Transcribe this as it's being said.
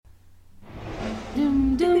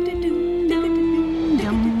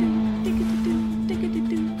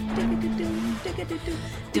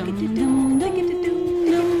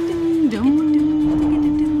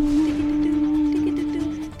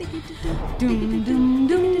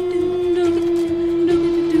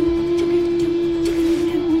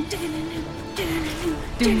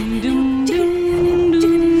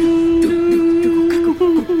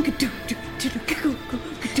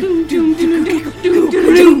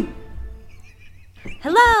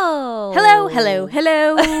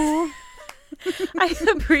Hello. I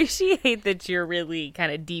appreciate that you're really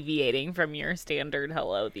kind of deviating from your standard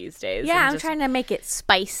hello these days. Yeah, I'm trying to make it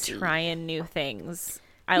spicy. Trying new things.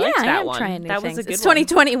 I liked that one. Trying new that things. was a good It's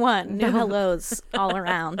 2021. New hellos all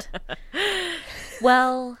around.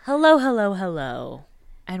 Well, hello,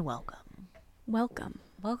 and welcome.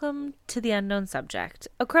 Welcome to The Unknown Subject,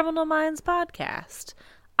 a Criminal Minds podcast.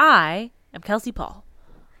 I am Kelsey Paul.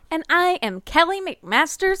 And I am Kelly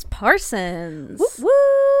McMasters Parsons. Woo!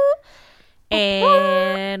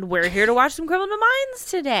 And we're here to watch some Criminal Minds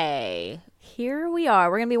today. Here we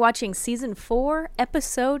are. We're going to be watching Season 4,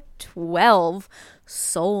 Episode 12,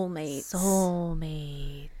 Soulmates.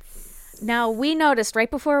 Now, we noticed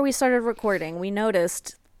right before we started recording,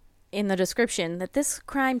 in the description that this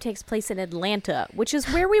crime takes place in Atlanta, which is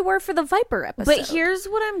where we were for the Viper episode. But here's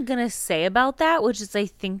what I'm going to say about that, which is I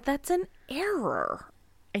think that's an error.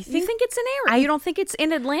 You think it's an error? You don't think it's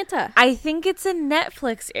in Atlanta? I think it's a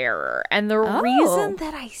Netflix error. And the reason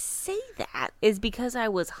that I say that is because I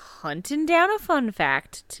was hunting down a fun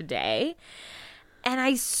fact today. And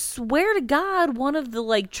I swear to God, one of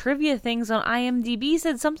the trivia things on IMDb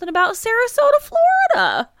said something about Sarasota,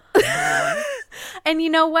 Florida. And you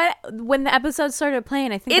know what? When the episode started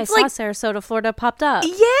playing, I think I saw Sarasota, Florida popped up.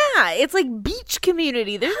 Yeah, it's like beach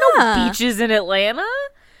community. There's no beaches in Atlanta.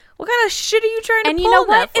 What kind of shit are you trying to pull? And you know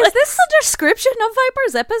what? Netflix? Is this the description of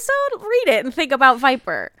Viper's episode? Read it and think about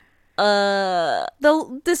Viper.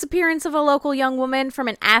 The disappearance of a local young woman from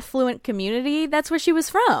an affluent community. That's where she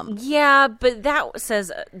was from. Yeah, but that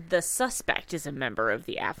says the suspect is a member of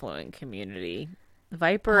the affluent community.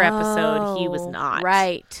 Viper episode, he was not.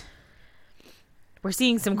 Right. We're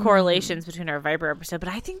seeing some correlations between our Viper episode, but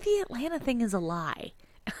I think the Atlanta thing is a lie.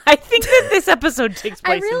 I think that this episode takes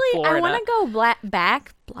place in Florida. I want to go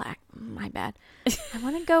back. My bad. I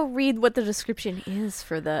want to go read what the description is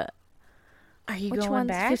for the... Are you Which going one's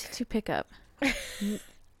back? 52 pickup?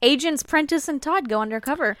 Agents Prentice and Todd go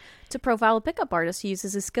undercover to profile a pickup artist who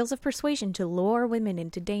uses his skills of persuasion to lure women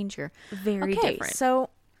into danger. Very different.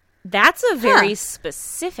 So that's a very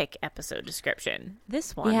specific episode description.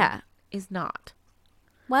 This one is not.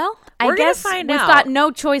 Well, I guess we've got no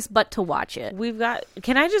choice but to watch it.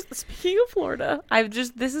 Speaking of Florida,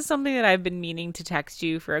 this is something that I've been meaning to text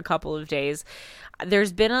you for a couple of days.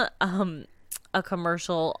 There's been a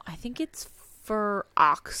commercial, I think it's for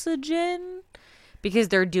Oxygen, because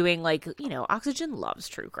they're doing Oxygen loves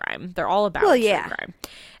true crime. They're all about true crime.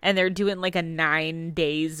 And they're doing a 9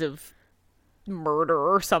 days of murder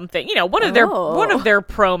or something, one of their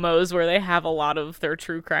promos where they have a lot of their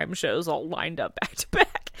true crime shows all lined up back to back.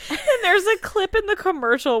 And there's a clip in the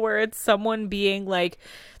commercial where it's someone being like,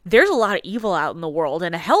 there's a lot of evil out in the world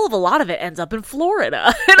and a hell of a lot of it ends up in Florida.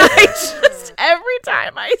 And I just, every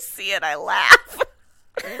time I see it, I laugh.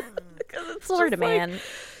 Because it's Florida man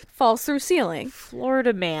falls through ceiling.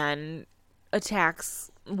 Florida man attacks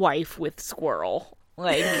wife with squirrel.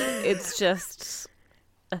 It's just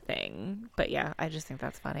a thing. But yeah, I just think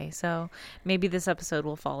that's funny. So maybe this episode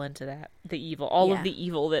will fall into that. The evil. All of the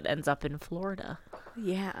evil that ends up in Florida.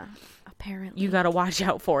 Yeah. Apparently. You gotta watch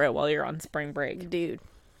out for it while you're on spring break. Dude,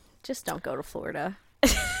 just don't go to Florida.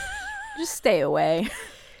 Just stay away.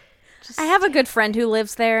 I have a good friend who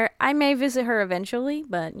lives there. I may visit her eventually,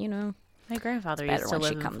 but my grandfather used to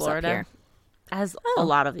live in Florida. As a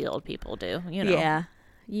lot of the old people do, Yeah.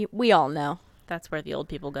 We all know. That's where the old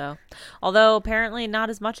people go. Although, apparently not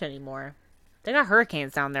as much anymore. They got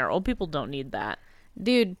hurricanes down there. Old people don't need that.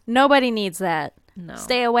 Dude, nobody needs that. No.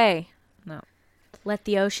 Stay away. No. Let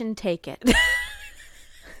the ocean take it.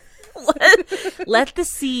 let the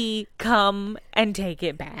sea come and take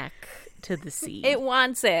it back to the sea. It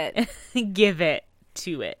wants it. Give it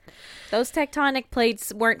to it. Those tectonic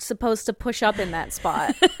plates weren't supposed to push up in that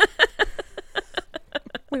spot.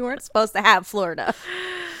 We weren't supposed to have Florida.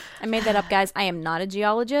 I made that up, guys. I am not a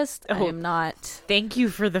geologist. I am not. Thank you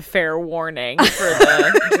for the fair warning. For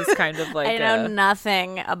the just kind of I know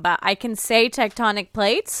nothing about. I can say tectonic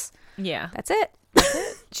plates. Yeah, that's it.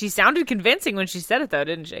 She sounded convincing when she said it, though,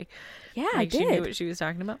 didn't she? Yeah, I did. She knew what she was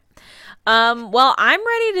talking about. Well, I'm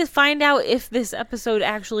ready to find out if this episode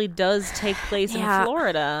actually does take place in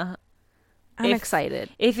Florida. I'm excited.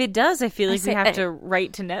 If it does, I feel like we have say- to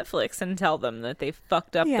write to Netflix and tell them that they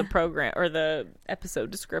fucked up Yeah. the program or the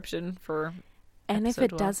episode description for. And if episode it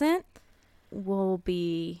 12. doesn't, we'll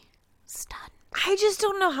be stunned. I just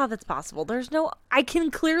don't know how that's possible. I can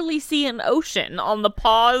clearly see an ocean on the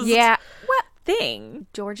paused Yeah. What? thing.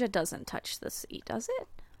 Georgia doesn't touch the sea, does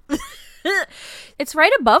it? It's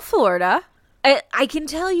right above Florida. I can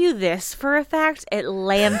tell you this for a fact.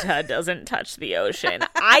 Atlanta doesn't touch the ocean.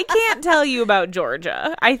 I can't tell you about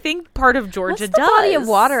Georgia. I think part of Georgia What's the does. body of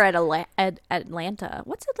water at Atlanta?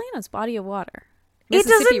 What's Atlanta's body of water? It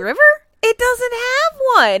Mississippi doesn't- River? It doesn't have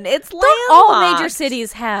one. It's Don't all major landlocked.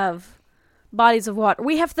 cities have bodies of water?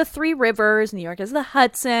 We have the 3 rivers. New York has the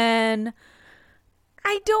Hudson.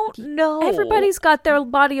 I don't know. Everybody's got their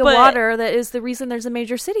body of But- water. That is the reason there's a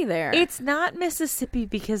major city there. It's not Mississippi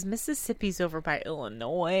because Mississippi's over by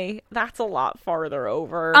Illinois. That's a lot farther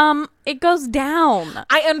over. It goes down.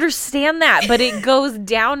 I understand that, but it goes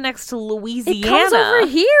down next to Louisiana. It comes over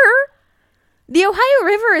here. The Ohio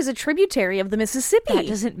River is a tributary of the Mississippi. That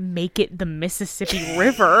doesn't make it the Mississippi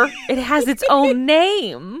River. It has its own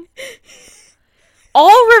name.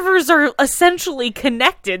 All rivers are essentially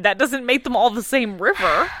connected. That doesn't make them all the same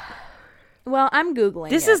river. Well, I'm Googling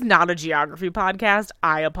This it. is not a geography podcast.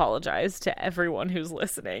 I apologize to everyone who's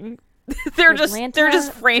listening. they're Atlanta,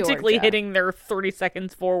 just frantically Georgia. hitting their 30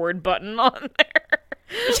 seconds forward button on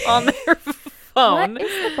their phone. What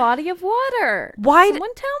is the body of water? Why d-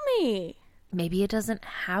 Someone tell me. Maybe it doesn't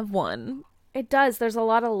have one. It does. There's a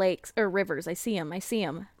lot of lakes or rivers. I see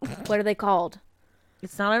them. What are they called?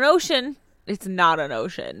 It's not an ocean. It's not an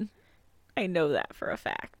ocean. I know that for a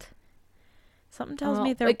fact. Something tells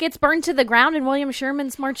me they're... It gets burned to the ground in William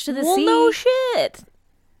Sherman's March to the Well, Sea. no shit.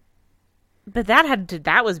 But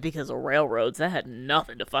that was because of railroads. That had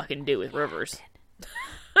nothing to fucking do with rivers.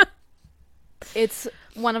 It's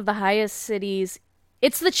one of the highest cities.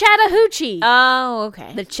 It's the Chattahoochee. Oh,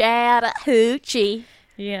 okay. The Chattahoochee.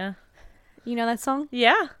 Yeah. You know that song?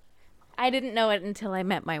 Yeah. I didn't know it until I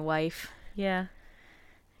met my wife. Yeah.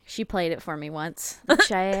 She played it for me once. The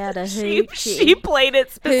Chattahoochee. She played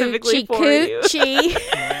it specifically for you. Coochie.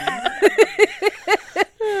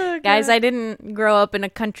 Guys, I didn't grow up in a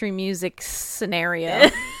country music scenario.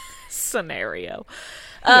 Scenario.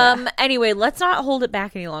 Yeah. Anyway, let's not hold it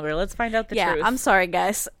back any longer. Let's find out the truth. I'm sorry,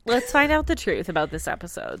 guys. Let's find out the truth about this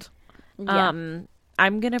episode. Yeah.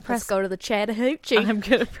 I'm gonna Let's press. go to the Chattahoochee. I'm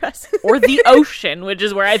gonna press or the ocean, which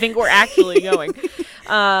is where I think we're actually going.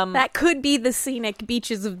 That could be the scenic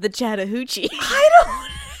beaches of the Chattahoochee. I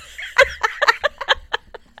don't.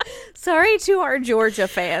 Sorry to our Georgia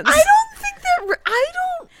fans. I don't think that.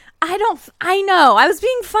 I know. I was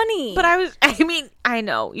being funny. But I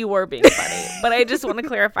know you were being funny, but I just want to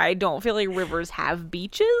clarify. I don't feel like rivers have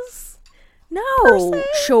beaches. no. se.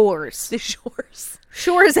 Shores. The shores.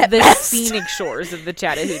 Shores at The best. scenic shores of the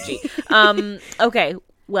Chattahoochee. Okay.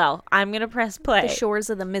 Well, I'm gonna press play. The shores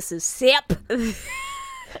of the Mississippi.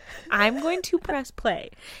 I'm going to press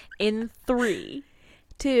play in 3,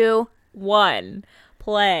 2, 1,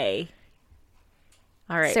 play.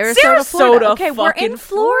 All right, Sarasota, Florida. Okay, we're fucking in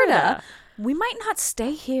Florida. We might not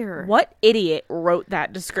stay here. What idiot wrote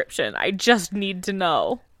that description? I just need to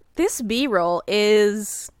know. This B-roll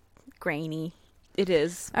is grainy. It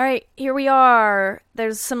is. All right, here we are.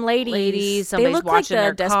 There's some ladies. They Somebody's look like watching the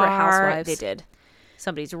their Desperate car. Housewives. They did.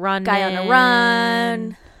 Somebody's running. Guy on a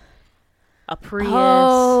run. A Prius.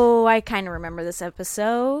 Oh, I kind of remember this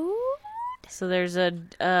episode. So there's a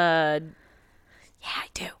Yeah, I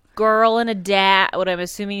do. girl and a dad. What I'm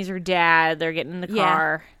assuming is her dad. They're getting in the Yeah.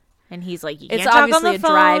 car, and he's like, "You can't It's talk on obviously the a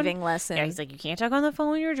phone." driving lesson. Yeah, he's like, "You can't talk on the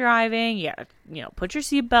phone when you're driving. You gotta, put your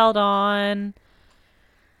seatbelt on."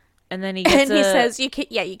 And then he gets and he says, "You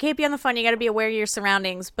can't be on the phone. You got to be aware of your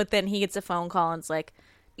surroundings." But then he gets a phone call and it's like,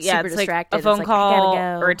 super it's distracted. like a phone It's call I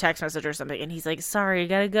gotta go. or a text message or something, and he's like, "Sorry,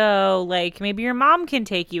 gotta go. Like, maybe your mom can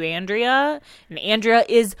take you, Andrea." And Andrea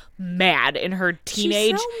is mad in her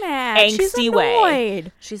teenage, She's so mad. angsty She's way.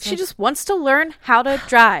 annoyed. She She just wants to learn how to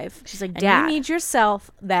drive. She's like, and "Dad." you need yourself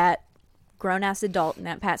that grown-ass adult in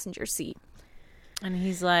that passenger seat. And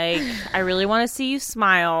he's like, "I really want to see you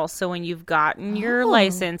smile. So when you've gotten your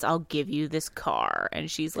license, I'll give you this car." And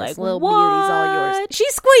she's like, This little "What?" beauty's all yours. She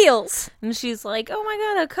squeals. And she's like, "Oh my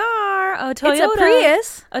god, a car, a Toyota, It's a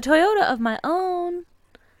Prius. a Toyota of my own."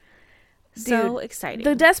 So Dude, exciting.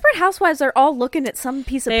 The Desperate Housewives are all looking at some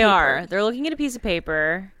piece of They paper. are. They're looking at a piece of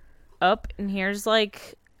paper. Up, and here's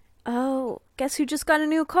like Oh, guess who just got a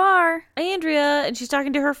new car? Andrea, and she's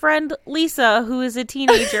talking to her friend Lisa, who is a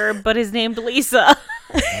teenager but is named Lisa.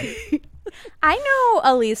 I know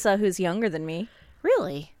Elisa, who's younger than me.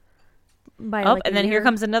 Really? by Oh, like and a then here year.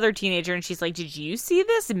 comes another teenager, and she's like, "Did you see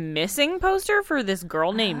this missing poster for this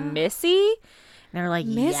girl named Missy?" And they're like,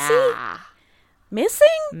 Missy? "Yeah, Missing?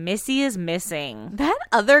 Missy is missing." That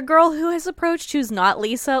other girl who has approached, who's not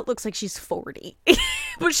Lisa, looks like she's 40.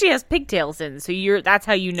 But she has pigtails in, so that's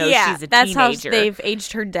how you know she's a that's teenager. how they've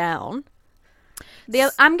aged her down.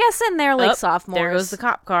 I'm guessing they're like sophomores. There goes the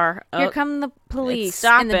cop car. Here come the police.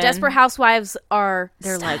 stopping. And the desperate housewives are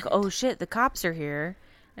They're stunned. like, "Oh shit, the cops are here,"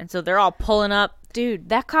 and so they're all pulling up. Dude,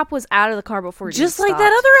 that cop was out of the car before he Just stopped. like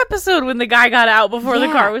that other episode when the guy got out before the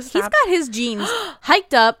car was stopped. He's got his jeans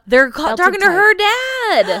hiked up. They're belted talking to tight. her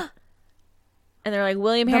dad. And they're like,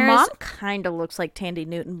 William The Harris. mom kind of looks like Tandy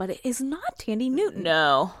Newton, but it is not Tandy Newton.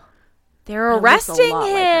 No. They're That looks a arresting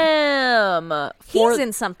lot like him. He's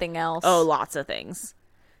in something else. Oh, lots of things.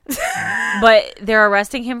 But they're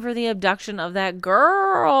arresting him for the abduction of that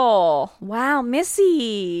girl. Wow,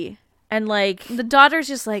 Missy. And like, The daughter's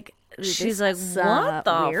just like, she's like, "This is, what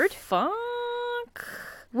the weird. fuck?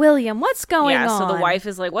 William, what's going on? Yeah, so the wife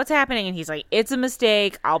is like, what's happening? And he's like, it's a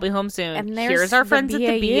mistake. I'll be home soon. And there's Here's our the friends at the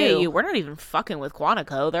BAU. BAU. We're not even fucking with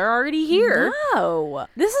Quantico. They're already here. No.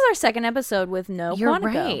 This is our second episode with no You're Quantico.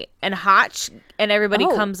 right. And Hotch and everybody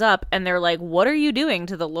Oh. comes up and they're like, what are you doing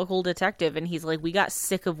to the local detective? And he's like, we got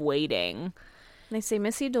sick of waiting. They say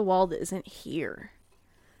Missy DeWald isn't here.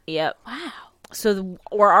 Yep. Wow. So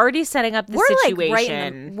we're already setting up the We're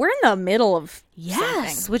situation. like we're in the middle of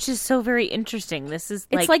yes, something. which is so very interesting. This is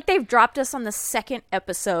It's like they've dropped us on the second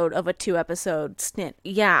episode of a 2-episode stint.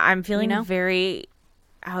 yeah, I'm feeling You know? very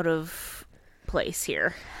out of place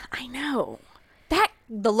here. I know.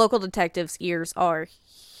 The local detectives' ears are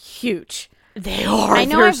huge. They are. I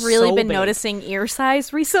know They're I've really so been big. noticing ear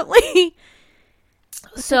size recently.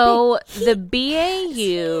 So the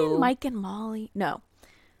BAU, Mike and Molly. No.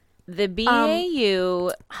 the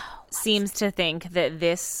BAU seems to think that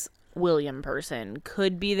this William person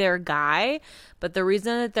could be their guy, but the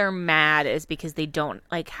reason that they're mad is because they don't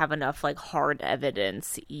like have enough like hard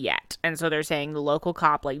evidence yet, and so they're saying the local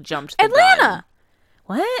cop like jumped the Atlanta. gun.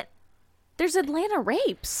 What? There's Atlanta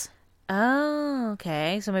rapes. Oh,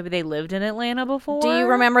 okay. So maybe they lived in Atlanta before. Do you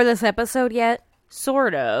remember this episode yet?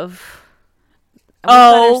 Sort of. We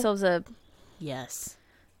got ourselves Yes,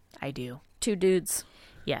 I do. 2 dudes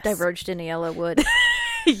Yes. diverged into Yellowwood.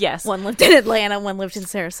 Yes. One lived in Atlanta, one lived in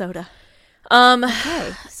Sarasota.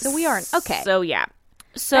 Okay, so we aren't okay. So yeah.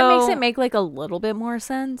 So that makes it make like a little bit more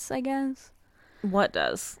sense, I guess. what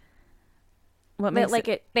does? What But makes like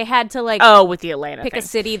it? they had to like Oh, with the Atlanta pick thing. a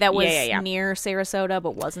city that was Yeah. near Sarasota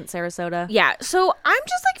but wasn't Sarasota. Yeah, so I'm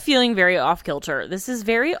just like feeling very off kilter. This is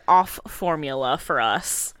very off formula for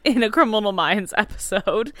us in a Criminal Minds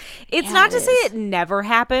episode. It's Yeah, not it to say is. it never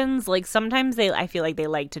happens. Like sometimes I feel like they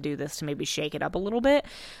like to do this to maybe shake it up a little bit,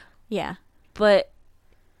 Yeah. but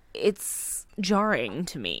it's jarring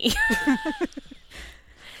to me.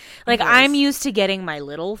 Like I'm used to getting my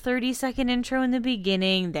little 30-second intro in the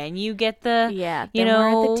beginning, then you get the Then we're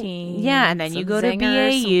at the teens. yeah, and then some you go to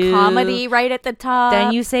zingers, BAU, some comedy right at the top.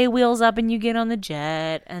 then you say wheels up and you get on the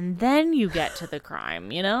jet, and then you get to the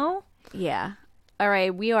crime, you know? Yeah. All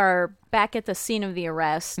right, we are back at the scene of the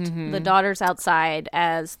arrest. Mm-hmm. The daughter's outside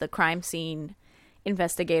as the crime scene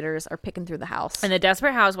investigators are picking through the house. And the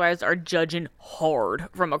Desperate Housewives are judging hard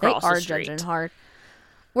from They across are the street. judging hard.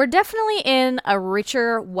 We're definitely in a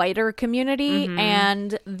richer, whiter community, Mm-hmm.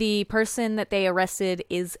 and the person that they arrested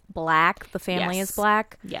is black. The family Yes. is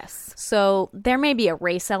black. Yes. So there may be a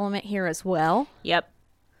race element here as well. Yep.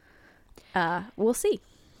 We'll see.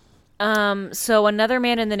 So another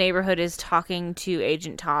man in the neighborhood is talking to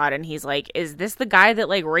Agent Todd, and he's like, is this the guy that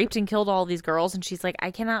like raped and killed all these girls? And she's like, I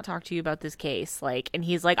cannot talk to you about this case. Like, and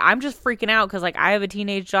he's like, I'm just freaking out because like I have a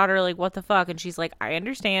teenage daughter. Like, what the fuck? And she's like, I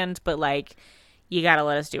understand, but like, you gotta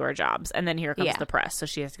let us do our jobs. And then here comes Yeah. the press, so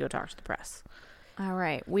she has to go talk to the press All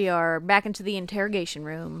right. We are back into the interrogation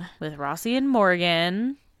room. with Rossi and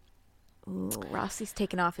Morgan. Ooh, Rossi's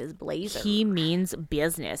taking off his blazer. He means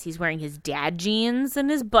business. He's wearing his dad jeans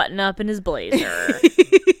and his button up and his blazer.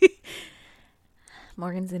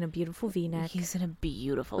 Morgan's in a beautiful V-neck. He's in a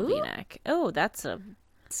beautiful V-neck. Oh, that's a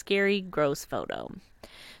scary, gross photo.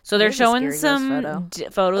 So they're It is a showing scary, some gross photo.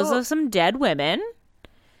 photos of some dead women.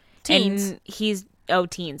 Teens. And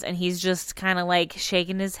teens. And he's just kind of like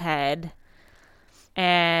shaking his head.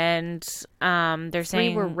 And they're 3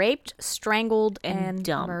 saying were raped, strangled, and and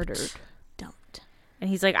dumped. murdered. Dumped. And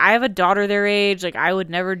he's like, I have a daughter their age. Like, I would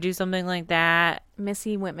never do something like that.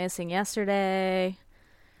 Missy went missing yesterday.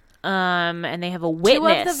 And they have a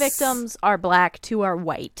witness. 2 of the victims are black, 2 are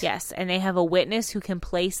white. Yes, and they have a witness who can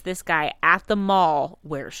place this guy at the mall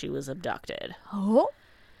where she was abducted. Oh.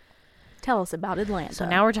 Tell us about Atlanta. So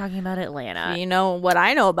now we're talking about Atlanta. You know what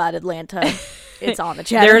I know about Atlanta? It's on the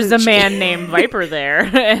chat. There's a man named Viper there.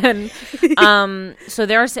 And so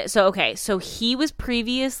he was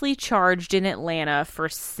previously charged in Atlanta for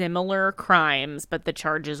similar crimes, but the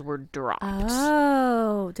charges were dropped.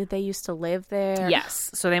 Oh, did they used to live there? Yes.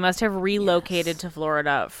 So they must have relocated to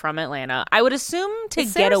Florida from Atlanta. I would assume to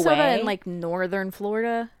Is get Sarasota away. in like northern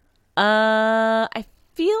Florida? I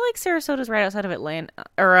feel like Sarasota's right outside of Atlanta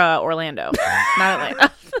or Orlando. Not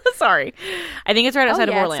Atlanta. Sorry. I think it's right outside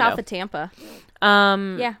of Orlando. South of Tampa.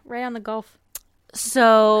 Yeah, right on the Gulf.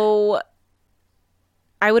 So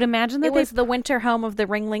I would imagine that it was the winter home of the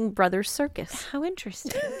Ringling Brothers Circus. How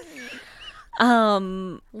interesting.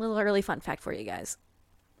 Little early fun fact for you guys.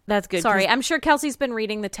 That's good. Sorry, I'm sure Kelsey's been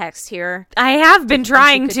reading the text here. I have been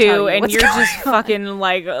trying she could tell to, you and what's you're going just fucking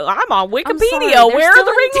like, I'm on Wikipedia. sorry, Where are still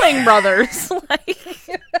the Ringling Brothers?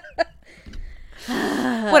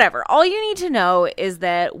 Whatever. All you need to know is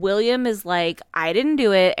that William is like, I didn't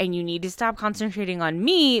do it, and you need to stop concentrating on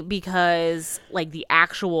me because, like, the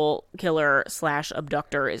actual killer /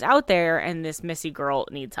 abductor is out there, and this Missy girl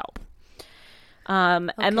needs help.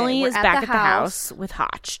 Emily is back at the house with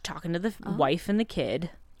Hotch, talking to the wife and the kid.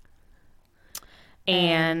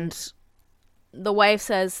 And the wife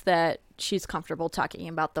says that she's comfortable talking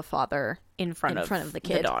about the father in front of the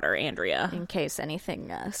kid, the daughter, Andrea, in case anything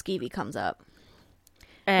skeevy comes up.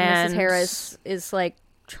 And Mrs. Harris is like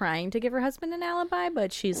trying to give her husband an alibi,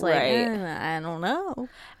 but she's like, I don't know.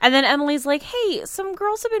 And then Emily's like, hey, some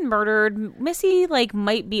girls have been murdered. Missy, like,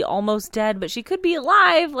 might be almost dead, but she could be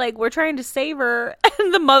alive. Like, we're trying to save her.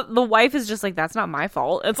 And the wife is just like, that's not my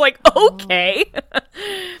fault. It's like, okay.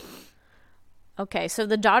 Okay, so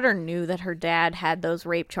the daughter knew that her dad had those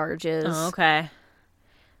rape charges. Oh, okay.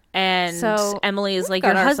 And so Emily is like,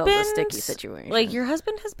 got your ourselves husband, a sticky situation. like, your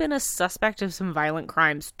husband has been a suspect of some violent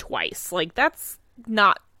crimes twice. Like, that's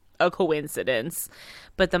not a coincidence.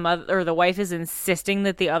 But the mother or the wife is insisting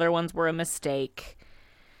that the other ones were a mistake.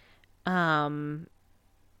 And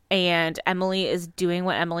Emily is doing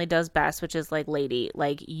what Emily does best, which is like, lady,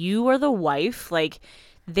 like, you are the wife. Like,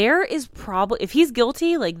 there is probably, if he's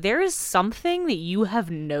guilty, like, there is something that you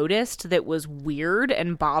have noticed that was weird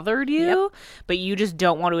and bothered you, but you just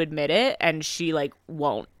don't want to admit it. And she, like,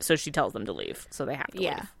 won't. So she tells them to leave. So they have to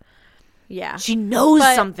leave. Yeah. She knows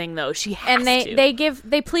something, though. She has and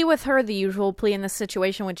they plea with her the usual plea in this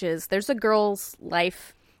situation, which is there's a girl's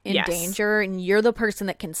life in danger, and you're the person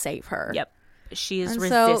that can save her. Yep. She is and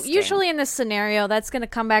resisting. So usually in this scenario, that's going to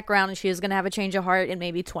come back around, and she is going to have a change of heart in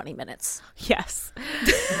maybe 20 minutes. Yes.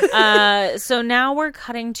 So now we're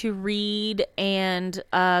cutting to Reed and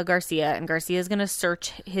Garcia, and Garcia is going to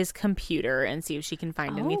search his computer and see if she can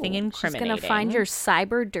find anything incriminating. She's going to find your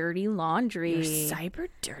cyber dirty laundry. Your cyber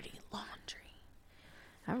dirty laundry.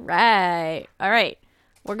 All right.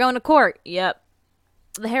 We're going to court. Yep.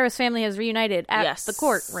 The Harris family has reunited at the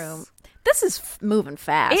courtroom. This is moving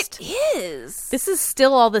fast. It is. This is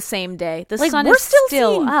still all the same day. The sun we're is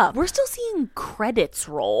still up. We're still seeing credits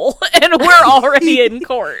roll, and we're already in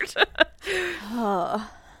court.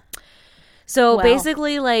 So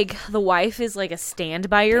basically, like, the wife is like a stand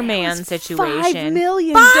by your man situation. $5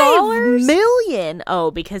 million. $5 million.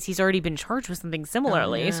 Oh, because he's already been charged with something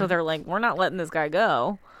similarly. So they're like, we're not letting this guy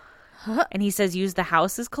go. And he says, use the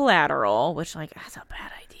house as collateral, which, like, that's a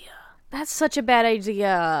bad idea. That's such a bad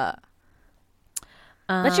idea.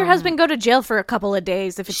 Let your husband go to jail for a couple of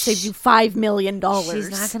days if it saves you $5 million.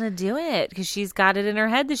 She's not going to do it because she's got it in her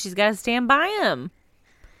head that she's got to stand by him.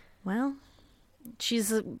 Well,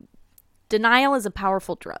 denial is a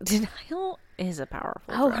powerful drug. Denial is a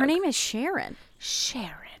powerful drug. Her name is Sharon.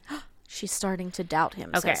 Sharon. She's starting to doubt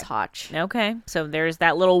him, says Hotch. Okay, so there's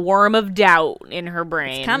that little worm of doubt in her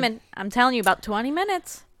brain. It's coming. I'm telling you, about 20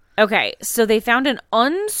 minutes. Okay, so they found an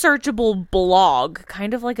unsearchable blog,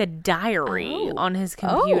 kind of like a diary, on his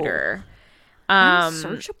computer.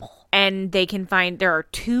 Unsearchable? And they can find, there are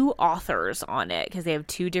 2 authors on it because they have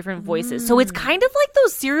 2 different voices. So it's kind of like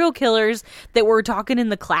those serial killers that were talking in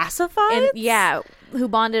the classifieds. Who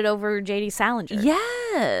bonded over J.D. Salinger.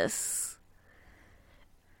 Yes.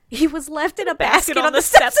 He was left in a basket on the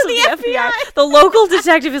steps of the FBI. The local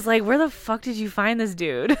detective is like, where the fuck did you find this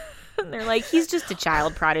dude? And they're like, he's just a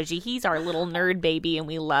child prodigy. He's our little nerd baby, and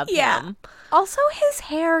we love him. Also, his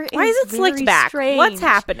hair Why is it slicked back? Strange. What's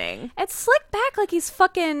happening? It's slicked back like he's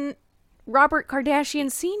fucking Robert Kardashian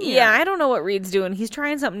Sr. Yeah, I don't know what Reed's doing. He's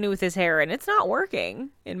trying something new with his hair, and it's not working,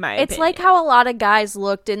 in my opinion. It's like how a lot of guys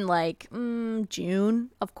looked in, like, June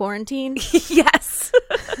of quarantine. Yes.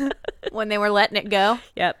 When they were letting it go.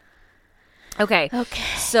 Yep. Okay.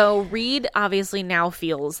 Okay. So Reed obviously now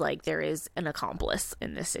feels like there is an accomplice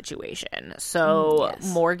in this situation. So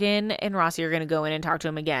Yes. Morgan and Rossi are going to go in and talk to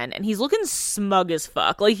him again. And he's looking smug as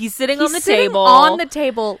fuck. Like, he's sitting He's on the sitting table. on the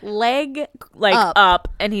table, leg like, up. up.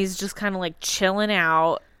 And he's just kind of, like, chilling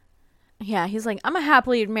out. Yeah, he's like, I'm a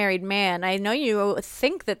happily married man. I know you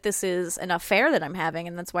think that this is an affair that I'm having,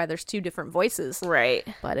 and that's why there's two different voices. Right.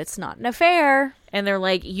 But it's not an affair. And they're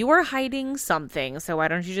like, you are hiding something, so why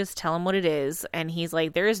don't you just tell him what it is? And he's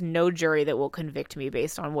like, there is no jury that will convict me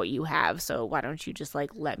based on what you have, so why don't you just,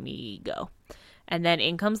 like, let me go? And then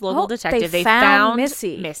in comes local detective. They found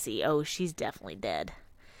Missy. Missy. Oh, she's definitely dead.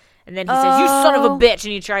 And then he says, you son of a bitch,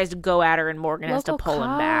 and he tries to go at her, and Morgan has to pull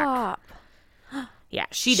him back. Yeah,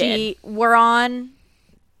 she did. We're on,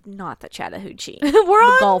 not the Chattahoochee. We're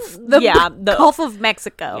on the Gulf. The Gulf of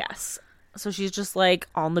Mexico. Yes. So she's just like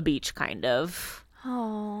on the beach, kind of.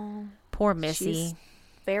 Oh, poor Missy. She's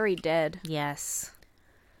very dead. Yes.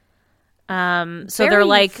 So Very they're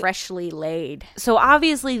like freshly laid. So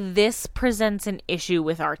obviously this presents an issue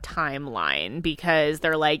with our timeline because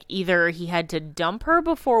they're like either he had to dump her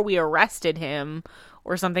before we arrested him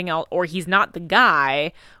or something else, or he's not the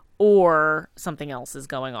guy. Or something else is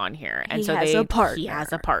going on here. And he so has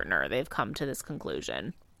a partner. They've come to this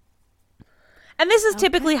conclusion. And this is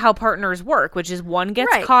typically how partners work, which is one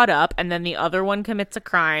gets caught up and then the other one commits a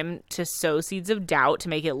crime to sow seeds of doubt to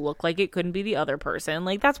make it look like it couldn't be the other person.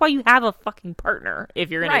 Like, that's why you have a fucking partner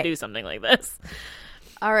if you're going to do something like this.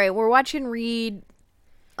 All right, we're watching Reed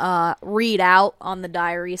read out on the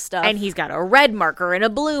diary stuff. And he's got a red marker and a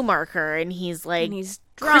blue marker. And he's like, and he's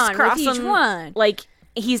drawn with each one. Like,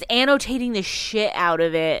 he's annotating the shit out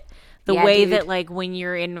of it the way that, like, when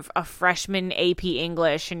you're in a freshman AP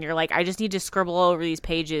English and you're like, I just need to scribble all over these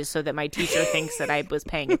pages so that my teacher thinks that I was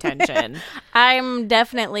paying attention. I'm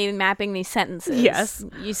definitely mapping these sentences. Yes.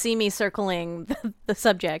 You see me circling the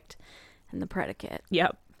subject and the predicate.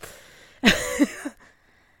 Yep.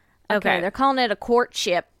 Okay, they're calling it a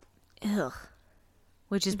courtship. Ugh.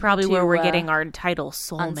 Which is probably where we're getting our title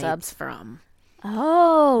soulmates from.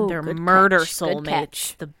 Oh, they're murder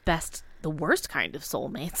soulmates. The worst kind of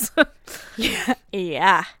soulmates.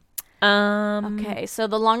 Yeah. Okay, so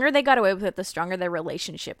the longer they got away with it, the stronger their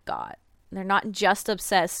relationship got. They're not just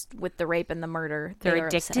obsessed with the rape and the murder. They're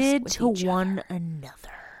addicted to one another.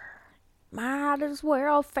 Might as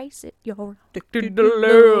well face it. You're addicted to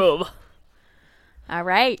love. All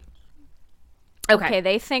right. Okay,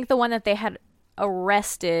 they think the one that they had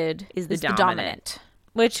arrested is the dominant.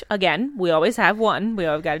 Which, again, we always have one. We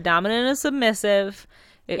always got a dominant and a submissive.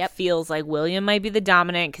 It feels like William might be the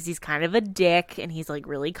dominant because he's kind of a dick and he's, like,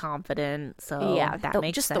 really confident. So that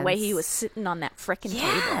makes just sense. The way he was sitting on that frickin' table.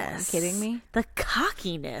 Are you kidding me? The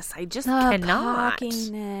cockiness. I just cannot.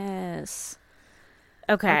 Cockiness.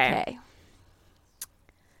 Okay.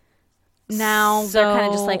 Now they're kind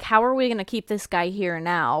of just like, how are we going to keep this guy here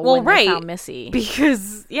now? Well, when they found Missy,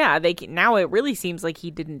 because now it really seems like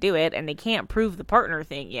he didn't do it, and they can't prove the partner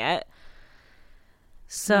thing yet.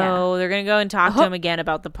 So they're going to go and talk to him again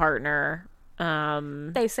about the partner.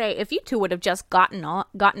 They say if you two would have just gotten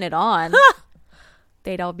it on,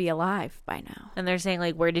 they'd all be alive by now. And they're saying,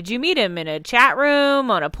 like, where did you meet him? In a chat room,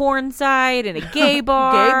 on a porn site, in a gay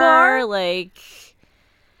bar, like.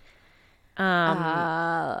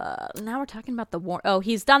 Now we're talking about the war. Oh,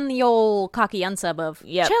 he's done the old cocky unsub of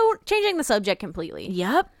changing the subject completely.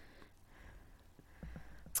 Yep.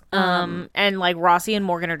 And like Rossi and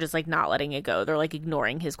Morgan are just like not letting it go. They're like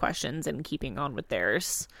ignoring his questions and keeping on with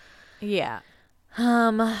theirs. Yeah.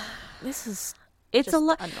 This is it's a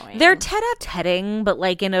lot. They're tete-a-tetting, but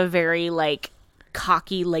like in a very like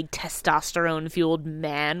cocky, like testosterone fueled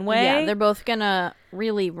man way. Yeah, they're both gonna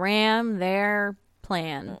really ram their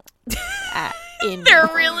plan. They're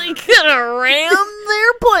really gonna ram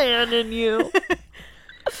their plan in you.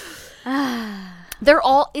 They're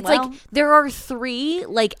all. It's like there are three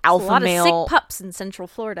like alpha male. A lot of sick pups in Central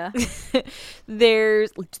Florida.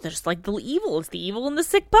 There's like the evil. It's the evil and the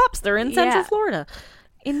sick pups. They're in Central Florida,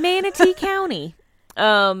 in Manatee County.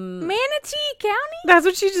 Manatee County. That's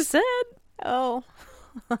what she just said. Oh.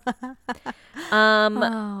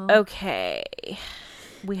 Okay.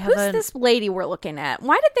 We have Who's this lady we're looking at?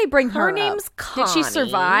 Why did they bring her? Her name's Connie. Did she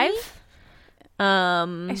survive?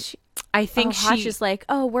 I think she's like,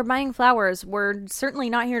 oh, we're buying flowers. We're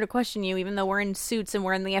certainly not here to question you, even though we're in suits and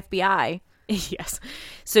we're in the FBI. Yes.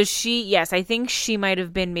 So I think she might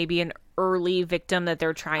have been maybe an early victim that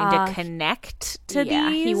they're trying to connect to these.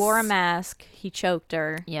 Yeah, he wore a mask. He choked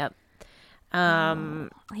her. Yep.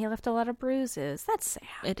 He left a lot of bruises. That's sad.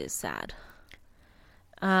 It is sad.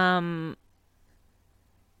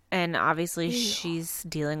 And obviously she's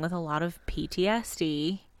dealing with a lot of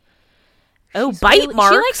PTSD. Oh, She's bite really-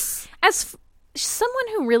 marks. As someone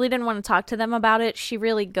who really didn't want to talk to them about it, she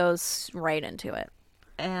really goes right into it.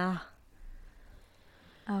 Yeah.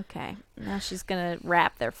 Okay. Now she's going to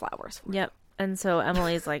wrap their flowers. Yep. And so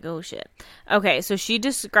Emily's like, oh, shit. Okay, so she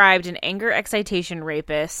described an anger excitation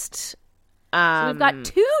rapist. So we've got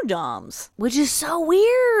 2 doms. Which is so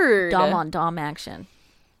weird. Dom on dom action.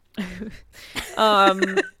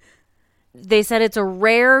 They said it's a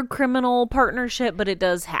rare criminal partnership, but it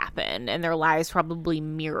does happen. And their lives probably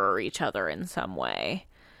mirror each other in some way.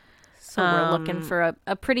 So we're looking for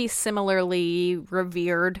a pretty similarly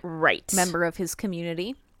revered Right. member of his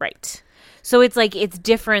community. Right. So it's like, it's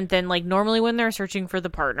different than like normally when they're searching for the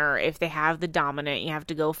partner. If they have the dominant, you have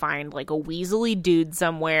to go find like a weaselly dude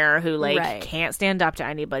somewhere who like Right. can't stand up to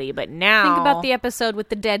anybody. But now Think about the episode with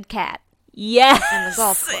the dead cat. yes, and the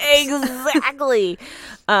golf course. exactly.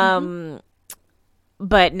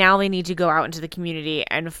 But now they need to go out into the community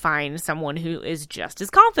and find someone who is just as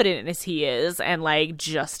confident as he is and like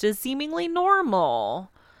just as seemingly normal.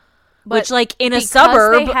 But which like in a because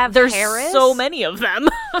suburb, they have there's Harris- so many of them.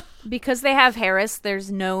 Because they have Harris,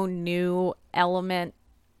 there's no new element,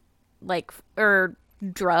 like, or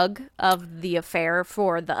drug of the affair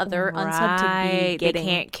for the other unsub to be Right. They getting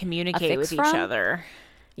can't a communicate fix with each from. other.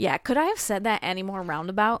 Yeah, could I have said that any more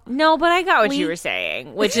roundabout? No, but I got what you Lee? were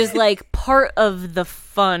saying, which is like part of the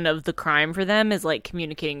fun of the crime for them is like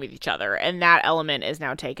communicating with each other, and that element is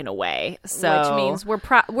now taken away. So Which means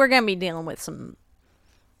we're gonna be dealing with some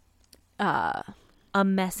a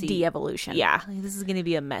messy de-evolution. Yeah, this is going to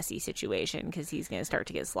be a messy situation because he's going to start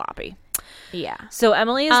to get sloppy. Yeah. So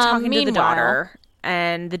Emily is talking to the meanwhile- daughter,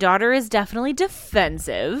 and the daughter is definitely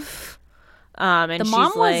defensive. And The she's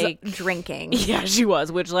mom was like, drinking. yeah, she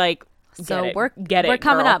was, which like, So we're we're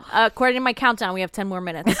coming girl. up. According to my countdown, we have 10 more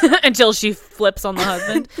minutes. until she flips on the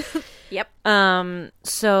husband. Yep.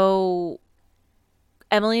 So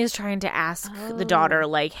Emily is trying to ask the daughter,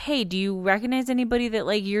 like, hey, do you recognize anybody that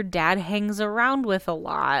like your dad hangs around with a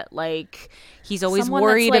lot? Like, he's always Someone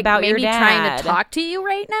worried that's, like, about your maybe dad. trying to talk to you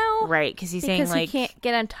right now, Right, because he's saying because like, he can't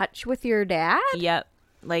get in touch with your dad. yep,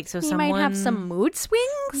 like so He someone might have some mood swings.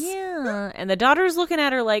 yeah, and the daughter's looking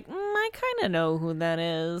at her like, I kind of know who that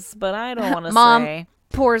is, but I don't want to Mom say.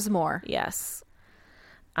 pours more. Yes.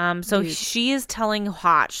 So she is telling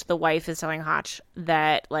Hotch, the wife is telling Hotch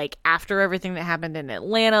that, like, after everything that happened in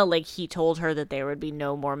Atlanta, like, he told her that there would be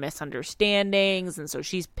no more misunderstandings, and so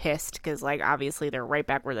she's pissed because, like, obviously they're right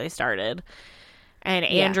back where they started. And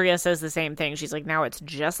Andrea says the same thing. She's like, now it's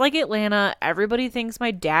just like Atlanta. Everybody thinks my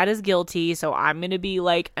dad is guilty, so I'm going to be,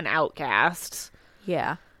 like, an outcast.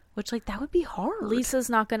 Yeah. Which, like, that would be hard. Lisa's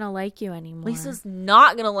not gonna like you anymore. Lisa's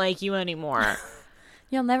not going to like you anymore.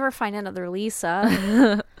 You'll never find another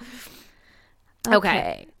Lisa.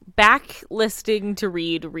 Okay. Back listing to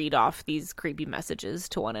read off these creepy messages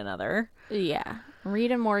to one another. Yeah.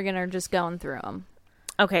 Reed and Morgan are just going through them.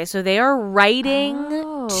 Okay, so they are writing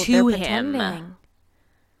to they're him. pretending.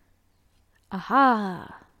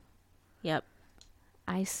 Aha. Yep.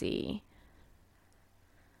 I see.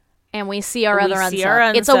 And we see our We other see unsub.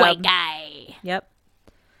 our It's a unsub. white guy. Yep.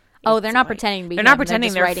 Oh, they're not pretending to be They're him. not pretending.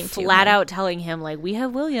 Just They're writing to flat him. out telling him, like, we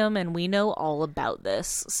have William and we know all about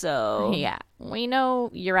this. So Yeah, we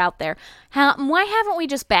know you're out there. Why haven't we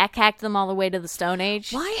just backhacked them all the way to the Stone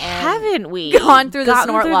Age? why and haven't we gone through the gotten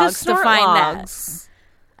snort through logs to snort find logs?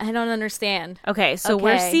 that? I don't understand. Okay, so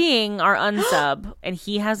we're Okay. seeing our unsub, and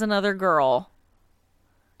he has another girl.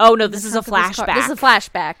 Oh no, this is a flashback. This is a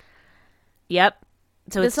flashback. Yep.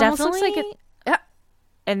 So This it's almost definitely looks like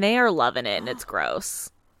and they are loving it, and it's gross.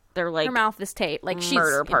 They're like her mouth is taped. Like she's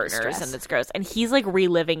murder in partners, distress. and it's gross. And he's like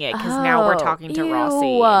reliving it because now we're Oh, talking to ew. Rossi,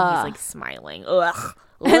 and he's like smiling. Ugh.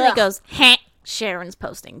 And then Ugh. he goes, "Heh, Sharon's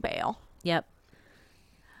posting bail." Yep.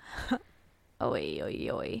 Oi, oi,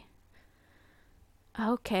 oi.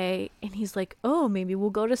 Okay. And he's like, oh, maybe we'll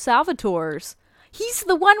go to Salvatore's. He's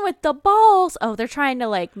the one with the balls. Oh, they're trying to,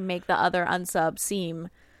 like, make the other unsub seem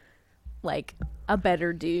like a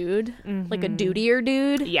better dude. Like a dutier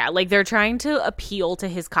dude. Yeah, like they're trying to appeal to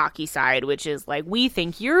his cocky side, which is like, we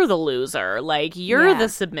think you're the loser. Like, you're Yeah. the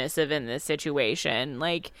submissive in this situation.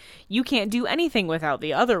 Like, you can't do anything without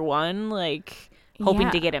the other one. Like, hoping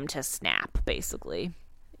Yeah. to get him to snap, basically.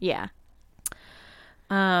 Yeah.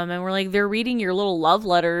 And we're like, they're reading your little love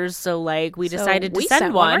letters, so like we So decided to we send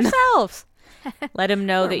sent one. ourselves. Let him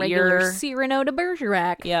know that Regular you're. Cyrano de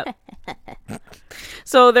Bergerac. Yep.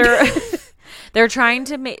 So they're trying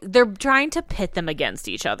to pit them against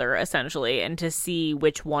each other essentially, and to see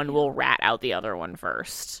which one will rat out the other one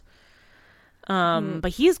first. But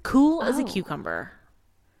he is cool as a cucumber.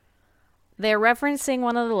 they're referencing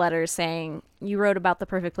one of the letters saying, you wrote about the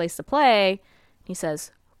perfect place to play. He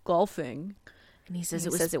says, golfing. And he says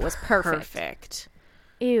it was perfect.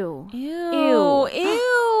 Ew. Ew.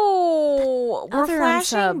 We're Other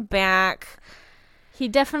flashing unsub. back. He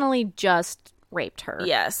definitely just raped her.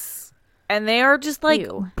 Yes. And they are just like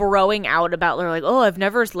Ew. broing out about, they're like, oh, I've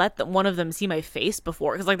never let one of them see my face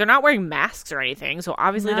before. Because like they're not wearing masks or anything. So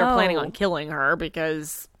obviously they're planning on killing her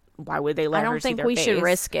because why would they let her see their face? I don't think we should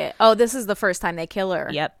risk it. Oh, this is the first time they kill her.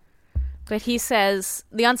 Yep. But he says,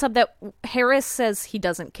 the unsub that Harris says he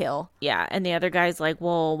doesn't kill. Yeah. And the other guy's like,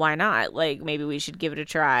 well, why not? Like maybe we should give it a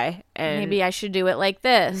try. And maybe I should do it like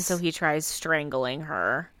this. so he tries strangling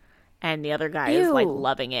her. And the other guy is like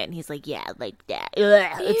loving it. And he's like, yeah, like that.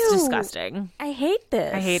 Ugh, it's disgusting. I hate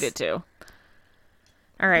this. I hate it too.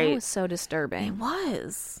 All right. That was so disturbing. It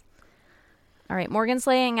was. All right, Morgan's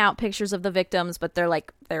laying out pictures of the victims, but they're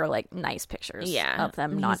like nice pictures of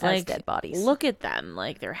them, And not he's as like, dead bodies. Look at them.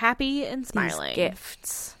 Like they're happy and These smiling.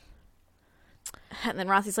 gifts. And then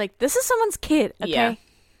Rothy's like, this is someone's kid, okay? Yeah.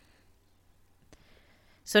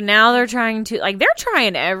 So now they're trying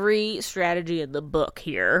every strategy in the book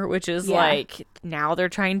here, which is like now they're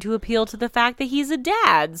trying to appeal to the fact that he's a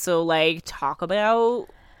dad. So like talk about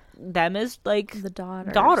them as like The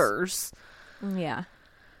daughters. Yeah.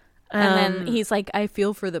 And then he's like, I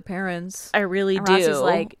feel for the parents. I really and do. Rothy's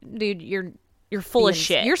like, dude, you're full of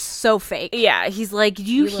shit. You're so fake. Yeah, he's like, do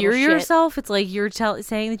you You hear little shit. yourself? It's like you're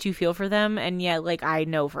saying that you feel for them, and yet, like, I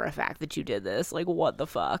know for a fact that you did this. Like, what the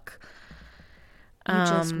fuck? You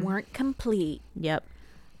just weren't complete. Yep.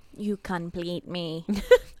 You complete me.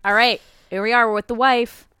 All right, here we are with the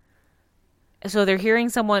wife. So they're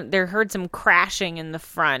hearing heard some crashing in the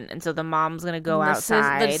front, and so the mom's gonna go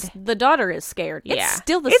outside. The daughter is scared. Yeah. It's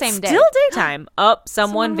still the same day. It's still daytime.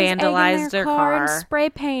 Someone was egging vandalized their car. and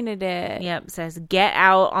spray painted it. Yep, says get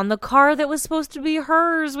out on the car that was supposed to be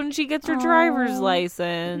hers when she gets her driver's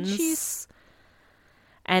license. She's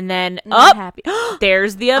and then not happy.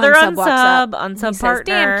 there's the other Unsub walks up. unsub He partner. says,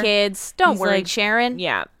 damn kids, don't He's worry, like, Sharon.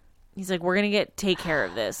 Yeah. He's like, we're going to take care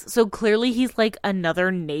of this. So clearly he's like another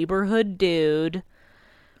neighborhood dude.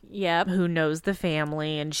 Yep. Who knows the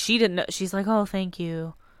family. And she didn't know. She's like, oh, thank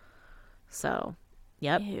you. So,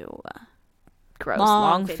 yep. Ew. Gross.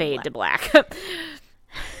 Long fade to black.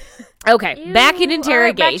 Okay. Ew. Back in All right,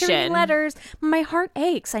 interrogation. back to reading letters. My heart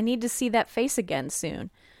aches. I need to see that face again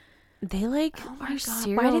soon. They like Oh my are God,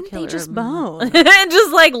 serial why didn't they killer- just bone? and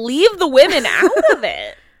just like leave the women out of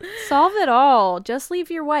it. Solve it all. Just leave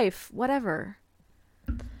your wife. Whatever.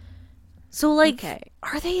 So like, Okay.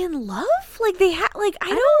 are they in love? Like they I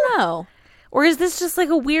don't know. Or is this just like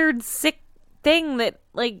a weird sick thing that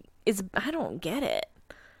like is I don't get it.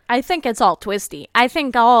 I think it's all twisty. I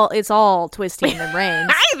think it's all twisty in their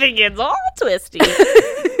brains. I think it's all twisty.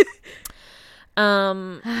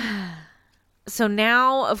 So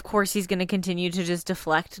now, of course, he's going to continue to just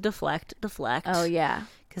deflect. Oh yeah,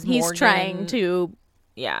 because he's trying to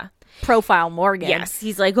profile Morgan. Yes,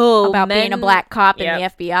 he's like, oh, about being a black cop in the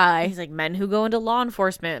FBI. He's like, men who go into law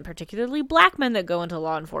enforcement, particularly black men that go into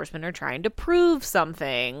law enforcement, are trying to prove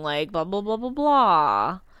something, like blah blah blah blah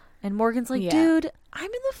blah. And Morgan's like, dude, I'm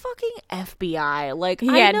in the fucking FBI. Like,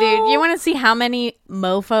 yeah, I know, dude, you want to see how many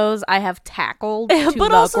mofos I have tackled to but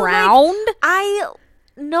the also, ground? Like, I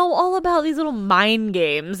know all about these little mind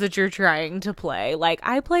games that you're trying to play. Like,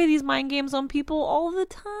 I play these mind games on people all the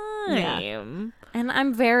time. Yeah. And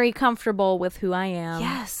I'm very comfortable with who I am.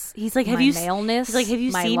 Yes. He's like, my maleness. He's like, have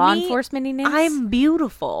you my seen law me? enforcement-iness? I'm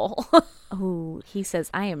beautiful. Oh, he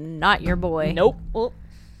says, I am not your boy. Nope.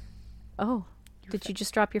 Oh, did you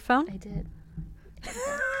just drop your phone? I did.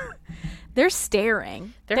 They're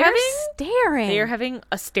staring. They're staring. They are having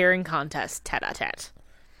a staring contest, tete-a-tete.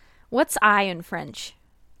 What's I in French?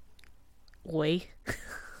 Loy.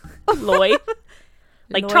 Loy.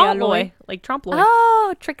 Like Loy, trompe loy. loy. Like trompe loy.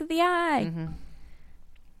 Oh, trick of the eye. Mm-hmm.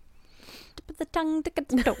 Tip of the tongue. Tick of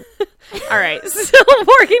the toe. All right. So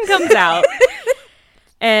Morgan comes out.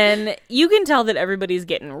 And you can tell that everybody's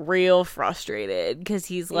getting real frustrated because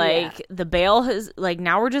he's like, the bail has, like,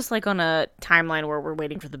 now we're just like on a timeline where we're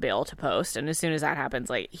waiting for the bail to post. And as soon as that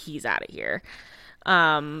happens, like, he's out of here.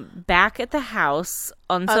 Back at the house,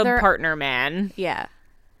 unsub partner man. Yeah.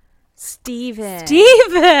 Steven.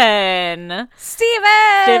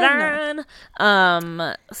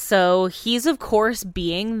 So he's of course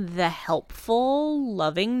being the helpful,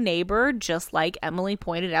 loving neighbor, just like Emily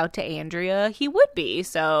pointed out to Andrea he would be.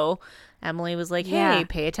 So Emily was like, hey,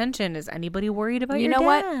 pay attention. Is anybody worried about your dad?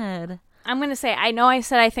 What? I'm going to say,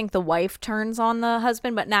 I think the wife turns on the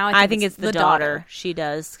husband, but now I think it's the daughter. She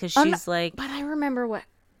does, because she's like... But I remember what...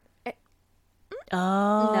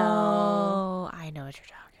 Oh, no. I know what you're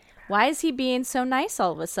talking about. Why is he being so nice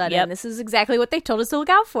all of a sudden? Yep. This is exactly what they told us to look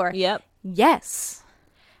out for. Yep. Yes.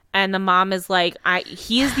 And the mom is like,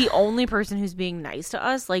 he is the only person who's being nice to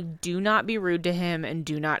us. Like, do not be rude to him and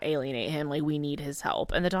do not alienate him. Like, we need his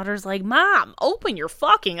help. And the daughter's like, Mom, open your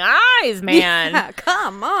fucking eyes, man. Yeah,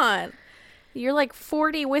 come on. You're like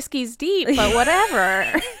 40 whiskeys deep, but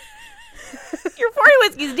whatever. You're 40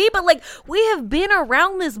 whiskeys deep, but like, we have been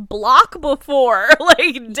around this block before.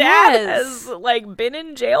 Like, Dad has like been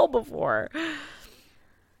in jail before.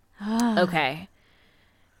 Okay.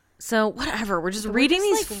 So whatever, we're just reading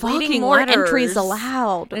these like, fucking reading more letters. entries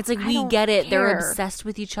aloud. And it's like, we get it. They're obsessed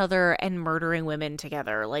with each other and murdering women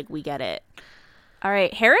together. Like, we get it. All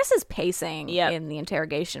right, Harris is pacing in the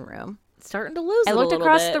interrogation room. Starting to lose. I looked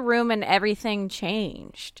across the room and everything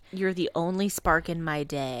changed. You're the only spark in my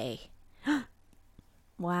day.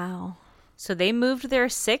 Wow. So they moved there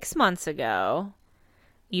 6 months ago.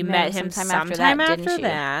 You met him sometime after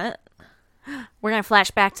that. We're gonna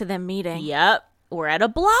flash back to them meeting. Yep. We're at a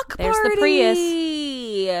block party. There's the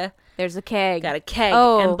Prius. There's a keg. Got a keg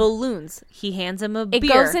and balloons. He hands him a beer. It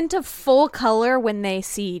goes into full color when they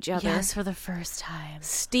see each other. Yes, for the first time.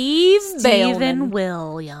 Steve and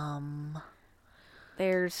William.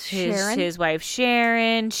 There's Sharon. His wife,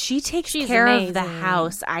 Sharon. She's care of the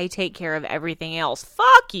house. I take care of everything else.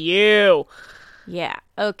 Fuck you. Yeah.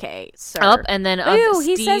 Okay, sir. Up and then Ooh,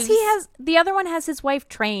 he says he has the other one has his wife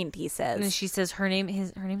trained, he says. And she says her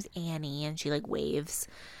name's Annie, and she like waves.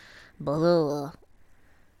 Blah.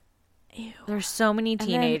 Ew. There's so many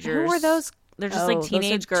teenagers. Who are those? They're just like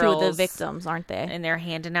teenage girls. Two of the victims, aren't they? And they're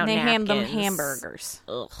handing out and they napkins. hand them hamburgers.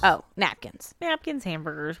 Ugh. Oh, napkins. Napkins,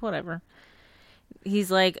 hamburgers, whatever.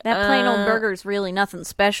 He's like, that plain old burger's really nothing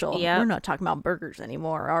special. Yeah. We're not talking about burgers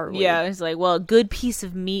anymore, are we? Yeah, he's like, well, a good piece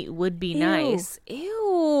of meat would be nice.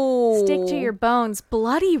 Ew. Stick to your bones.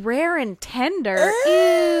 Bloody rare and tender.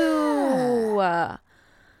 Ew.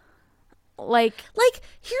 Like,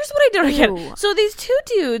 here's what I don't get. So these two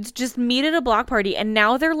dudes just meet at a block party, and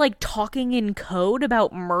now they're like talking in code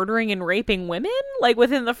about murdering and raping women, like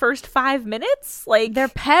within the first 5 minutes. Like, they're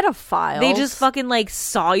pedophiles. They just fucking like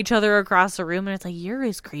saw each other across the room, and it's like, you're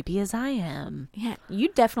as creepy as I am. Yeah, you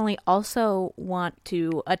definitely also want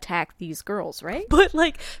to attack these girls, right? But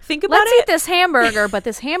like, think about Let's eat this hamburger, but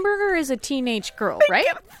this hamburger is a teenage girl, right?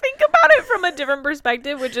 Think about it from a different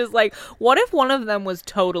perspective, which is like, what if one of them was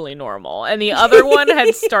totally normal and the other one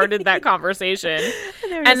had started that conversation,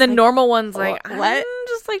 and the normal one's like, what? I'm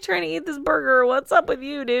just like trying to eat this burger. What's up with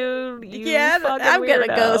you, dude? I'm gonna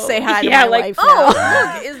go say hi to my wife now.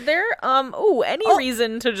 Oh, look, is there any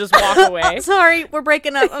reason to just walk away? Sorry, we're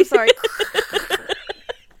breaking up. I'm sorry.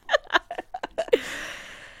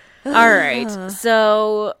 All right,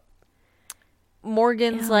 so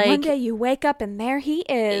Morgan's like, one day you wake up and there he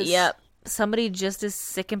is. Yep. Somebody just as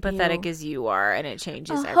sick and pathetic as you are, and it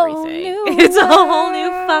changes whole everything. new It's a whole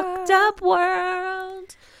new fucked up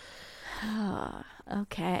world.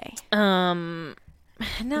 Okay. No,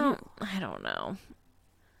 I don't know.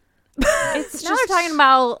 It's now they're talking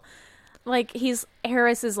about like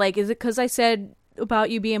Harris is like, is it because I said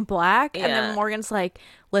about you being black? Yeah. And then Morgan's like,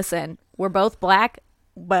 listen, we're both black,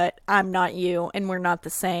 but I'm not you, and we're not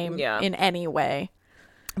the same in any way.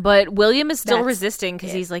 But William is still resisting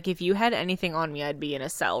because he's like, if you had anything on me, I'd be in a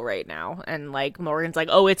cell right now. And like Morgan's like,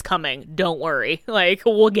 oh, it's coming. Don't worry. Like,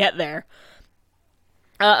 we'll get there.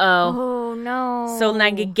 Oh, no. So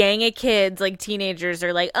like a gang of kids, like teenagers,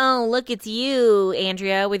 are like, oh, look, it's you,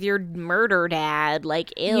 Andrea, with your murder dad.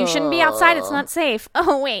 Like, ew. You shouldn't be outside. It's not safe.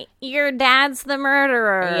 Oh, wait. Your dad's the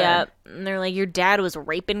murderer. Yep. And they're like, your dad was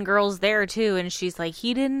raping girls there, too. And she's like,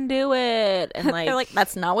 he didn't do it. And like, they're like,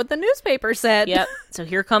 that's not what the newspaper said. Yep. So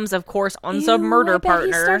here comes, of course, unsub murder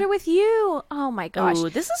partner. He started with you. Oh, my gosh. Ooh,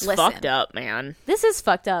 this is fucked up, man. This is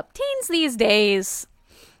fucked up. Teens these days.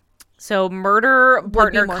 So murder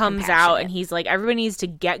partner comes out and he's like, everybody needs to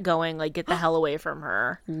get going, like get the hell away from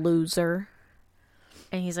her. Loser.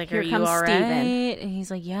 And he's like, are you all right? And he's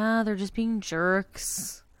like, yeah, they're just being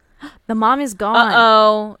jerks. The mom is gone.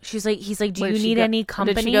 Uh-oh. He's like, do you need any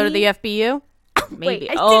company? Did she go to the FBU? Maybe.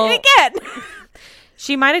 Wait, I did it again.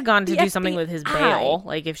 She might have gone to do something with his bail,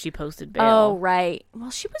 like if she posted bail. Oh, right. Well,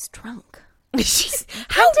 she was drunk. How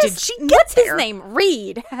did she get what's there? His name?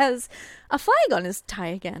 Reed has a flag on his tie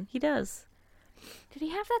again. He does. Did he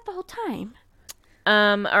have that the whole time?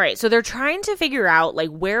 All right, so they're trying to figure out, like,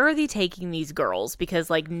 where are they taking these girls? Because,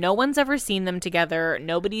 like, no one's ever seen them together.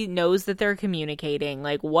 Nobody knows that they're communicating.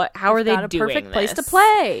 Like, how are they doing this? Perfect place to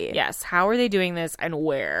play. Yes, how are they doing this and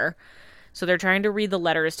where? So they're trying to read the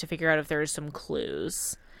letters to figure out if there's some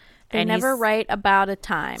clues. They and never write about a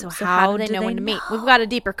time. So So how how do they do know they when to meet? know? We've got a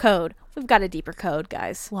deeper code. We've got a deeper code,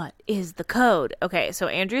 guys. What is the code? Okay, so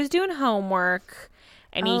Andrea's doing homework,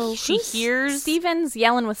 and she hears Steven's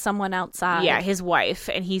yelling with someone outside. yeah, his wife,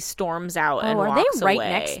 and he storms out and are walks they right away.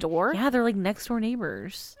 next door? Yeah, they're like next door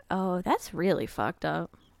neighbors. Oh, that's really fucked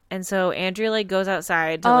up. And so Andrea like goes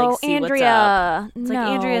outside to like see what's up. Andrea. It's like,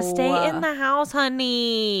 Andrea, stay in the house,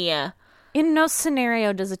 honey. In no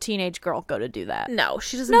scenario does a teenage girl go to do that. No,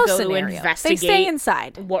 she doesn't No go scenario. to investigate They stay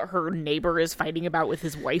inside. what her neighbor is fighting about with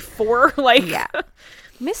his wife for. Like, Yeah.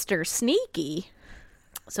 Mr. Sneaky.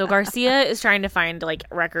 So Garcia is trying to find like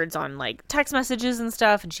records on like text messages and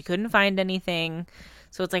stuff, and she couldn't find anything.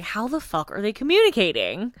 So it's like, how the fuck are they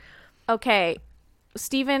communicating? Okay.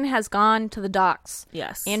 Steven has gone to the docks.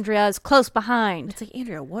 Yes. Andrea is close behind. It's like,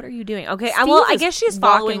 Andrea, what are you doing? Okay, Steve well, I is guess she's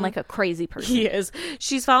walking following like a crazy person. He is.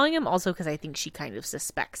 She's following him also because I think she kind of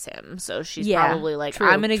suspects him. So she's Yeah, probably like, true,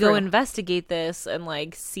 I'm going to go true. investigate this and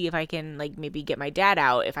like see if I can like maybe get my dad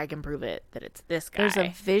out if I can prove it that it's this guy. There's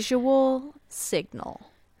a visual signal.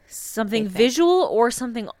 Something visual or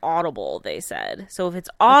something audible, they said. So if it's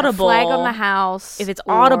audible, Like a flag on the house. if it's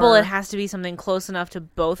audible, or- it has to be something close enough to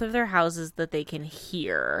both of their houses that they can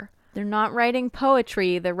hear. They're not writing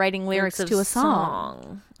poetry. They're writing lyrics of to a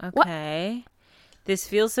song. Okay. This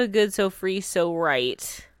feels so good, so free, so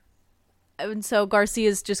right. And so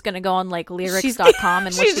Garcia's just going to go on like lyrics.com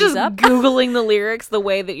and look She's these just up. Googling the lyrics the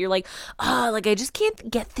way that you're like, oh, like I just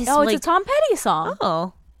can't get this. Oh, like, it's a Tom Petty song.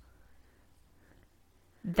 oh.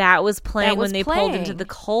 That was playing That was when they pulled into playing. the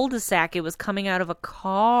cul-de-sac. It was coming out of a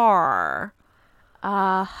car.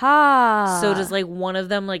 Aha. So does like one of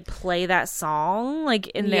them like play that song like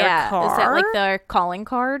in their car? Is that like their calling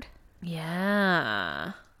card?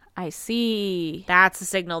 Yeah. I see. That's the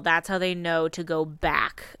signal. That's how they know to go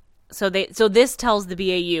back. So this tells the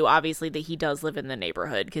BAU obviously that he does live in the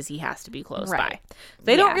neighborhood because he has to be close Right. by.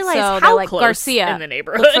 They don't Yeah, realize so how they're like, close Garcia, in the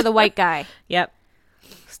neighborhood. Look for the white guy. Yep.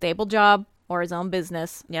 Stable job or his own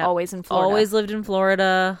business. Yep. Always in Florida. Always lived in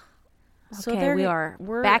Florida. So Okay, we're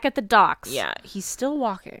we're back at the docks. Yeah, he's still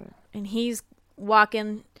walking. And he's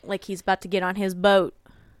walking like he's about to get on his boat.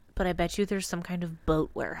 But I bet you there's some kind of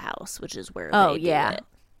boat warehouse, which is where Oh, they do yeah. it.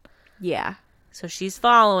 Yeah. So she's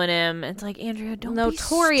following him. It's like, Andrea, don't be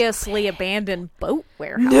Notoriously abandoned boat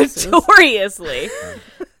warehouses. Notoriously.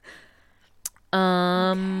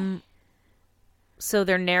 So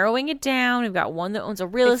they're narrowing it down. We've got one that owns a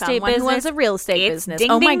real They estate found one business. who owns a real estate It's business.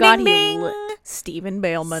 ding, Oh my ding, god, ding, ding. Stephen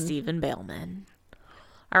Bailman. Stephen Bailman.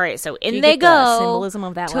 All right, so Do in you they get the go symbolism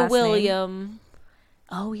of that to last name? William.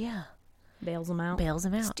 Oh yeah, Bails him out. bails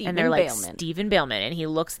him out, Stephen and they're like Bailman. Stephen Bailman, and he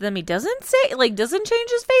looks at them. He doesn't say doesn't change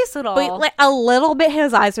his face at all. But like a little bit,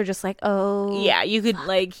 his eyes are just like, oh. Yeah, you could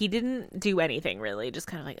he didn't do anything really. Just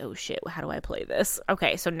kind of like, oh shit, how do I play this?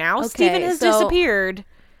 Okay, so now Okay, Stephen has so disappeared.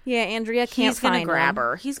 Yeah, Andrea can't He's gonna find grab him.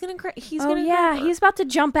 her. He's gonna Oh gonna yeah, grab her. he's about to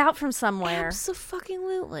jump out from somewhere.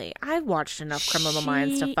 Absolutely. I've watched enough Criminal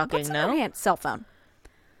Minds to fucking What's in know. her hand? Cell phone.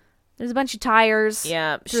 There's a bunch of tires.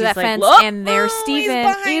 Yeah, through she's that like, fence, "Look, and there's he's Steven.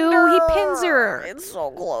 behind Ew, he pins her. It's so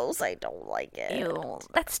close. I don't like it. Ew,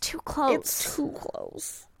 that's too close. It's too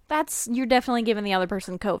close. You're definitely giving the other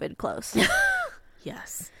person COVID close.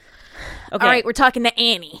 Yes. Okay. All right, we're talking to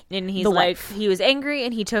Annie. And he's the like, wife. he was angry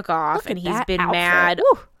and he took off Look and at he's that been outfit. mad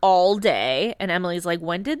Woo. all day. And Emily's like,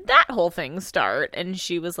 when did that whole thing start? And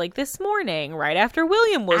she was like, this morning, right after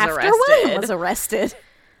William was arrested. William was arrested.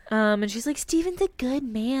 And she's like, Steven's a good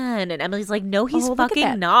man. And Emily's like, no, he's Oh, look at fucking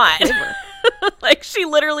that not. Like, she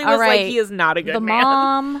literally was All right, like, he is not a good the man.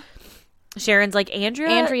 mom. Sharon's like,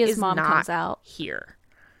 Andrea's is mom not comes out. here.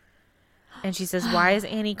 And she says, why is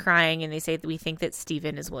Annie crying? And they say that we think that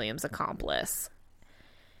Steven is William's accomplice.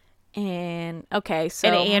 And okay, so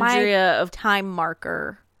And Andrea my of time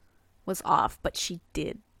marker was off, but she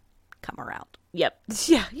did come around. Yep.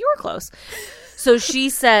 Yeah, you were close. So she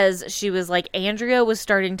says, she was like, Andrea was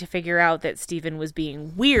starting to figure out that Steven was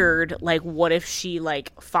being weird. Like, what if she,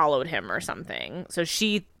 like, followed him or something? So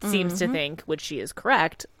she seems to think, which she is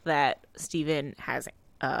correct, that Steven has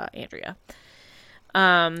Andrea.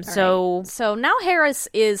 So now Harris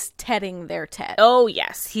is tetting their tet. oh,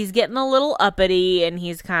 yes. He's getting a little uppity, and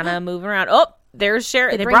he's kind of moving around. Oh, there's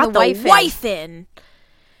Sharon. They bring brought the the wife wife in.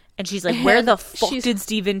 And she's like, where the And fuck she's- did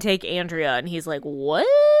Steven take Andrea? And he's like, what?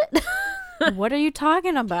 What are you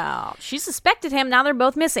talking about? She suspected him. Now they're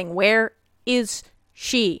both missing. Where is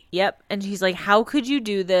she? Yep. And she's like, how could you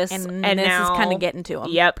do this? And this now, is kind of getting to him.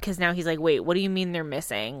 Yep. Because now he's like, wait, what do you mean they're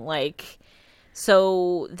missing? Like,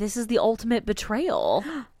 so this is the ultimate betrayal.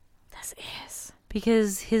 This is.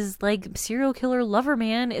 Because his, like, serial killer lover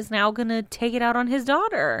man is now going to take it out on his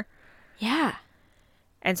daughter. Yeah.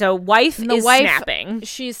 And so wife And the is wife, snapping.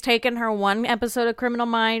 She's taken her one episode of Criminal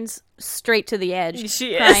Minds straight to the edge.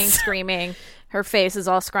 She crying, is. screaming. Her face is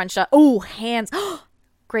all scrunched up. Oh, hands.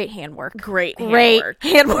 Great handwork. Great handwork.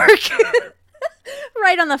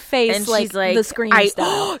 Right on the face, And like, she's like, the Scream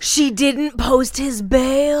style. She didn't post his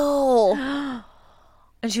bail.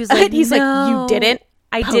 And she was like, He's no. like, you didn't?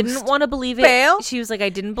 I didn't want to believe it. bail? She was like, I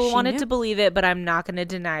didn't want it to believe it, but I'm not going to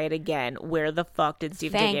deny it again. Where the fuck did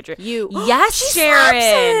Steve take Thank Andrea? you. Yes, She Sharon. slaps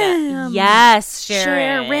him. Yes,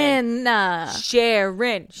 Sharon.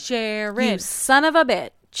 Sharon. Sharon. You son of a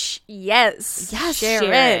bitch. Yes. Yes, Sharon.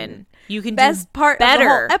 Sharon. You can Best do part better. of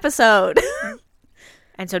the whole episode.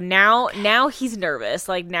 And so now he's nervous.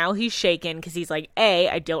 Like, now he's shaken because he's like, A,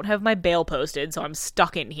 I don't have my bail posted, so I'm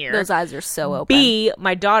stuck in here. Those eyes are so open. B,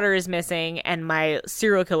 my daughter is missing, and my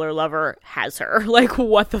serial killer lover has her. Like,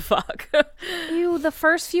 what the fuck? Ew, the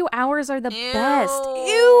first few hours are the best.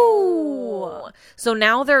 Ew. So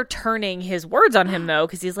now they're turning his words on him, though,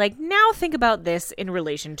 because he's like, now think about this in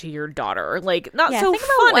relation to your daughter. Like, not so think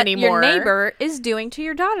about fun what anymore. your neighbor is doing to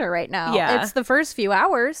your daughter right now. Yeah. It's the first few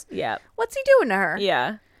hours. Yeah. What's he doing to her?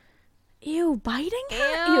 Yeah. Ew, biting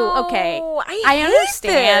her? Ew, Ew, okay. I I hate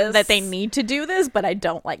understand this. that they need to do this, but I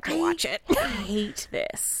don't like to watch it. I hate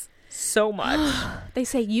this so much. They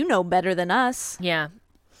say you know better than us. Yeah.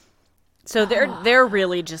 So they're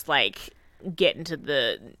really just like getting to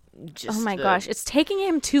the Oh my gosh, it's taking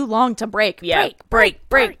him too long to break. Yeah.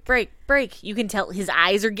 Break. You can tell his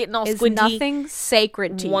eyes are getting all Is squinty. nothing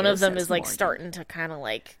sacred to you? One of them says is like Morgan. starting to kind of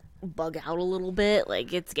like bug out a little bit.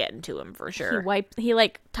 Like, it's getting to him for sure. He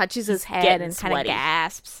like touches his head getting and kind of sweaty.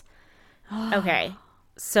 gasps. Okay.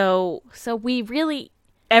 So So we really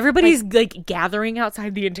everybody's like gathering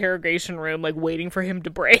outside the interrogation room, like waiting for him to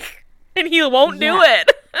break. And he won't do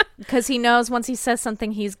it. because he knows once he says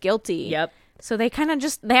something he's guilty. Yep. So they kind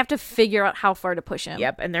of they have to figure out how far to push him.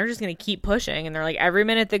 Yep, and they're just gonna keep pushing, and they're like, every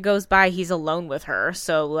minute that goes by, he's alone with her.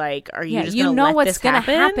 So, like, are you just gonna let what's this gonna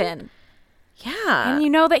happen? Yeah, and you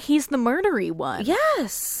know that he's the murdery one.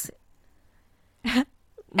 yes. And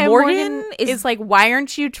Morgan is like, why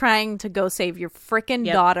aren't you trying to go save your freaking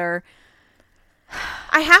daughter?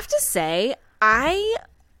 I have to say, I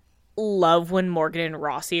love when Morgan and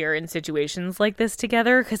Rossi are in situations like this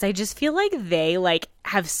together, because I just feel like they like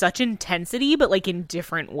have such intensity, but like in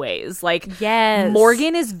different ways. Like, Yes.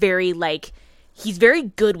 Morgan is very like, he's very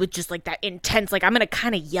good with just like that intense, like, I'm gonna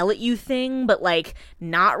kind of yell at you thing, but like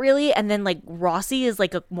not really. And then like Rossi is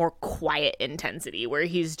like a more quiet intensity where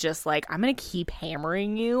he's just like, I'm gonna keep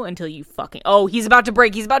hammering you until you fucking, oh, he's about to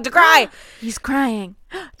break, he's about to cry. He's crying.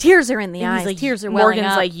 Tears are in the And eyes. he's like, Tears are welling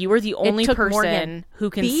Morgan's up. like, you are the only took person Morgan. who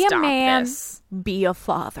can Be stop a man. this. Be a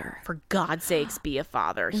father. For God's sakes, be a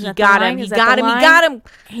father. Is He that the got line? him. He Is that got the him. He line? got him.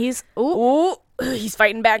 He's Ooh, he's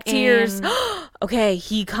fighting back tears. And Okay,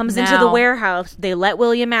 he comes into the now- warehouse. They let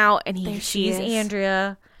William out, and he There she sees is.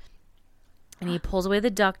 Andrea, and he pulls away the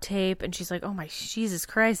duct tape, and she's like, "Oh my Jesus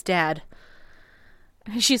Christ, Dad!"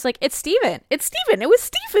 she's like, it's Steven. It's Steven. It was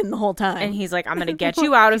Steven the whole time. And he's like, "I'm gonna get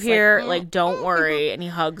you out of He's like, here. Like, don't worry." And he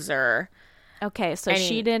hugs her. okay, so And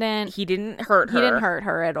she didn't. He didn't hurt her. He didn't hurt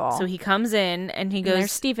her at all. So he comes in, and he and there's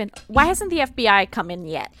goes, Steven. Why hasn't the FBI come in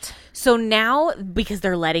yet? So now, because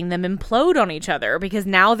they're letting them implode on each other, because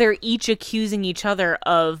now they're each accusing each other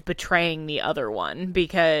of betraying the other one,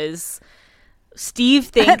 because Steve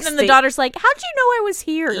thinks... And then the daughter's like, how'd you know I was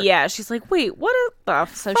here? Yeah, she's like, wait, what the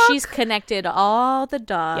So fuck? she's connected all the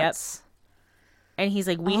dots. And he's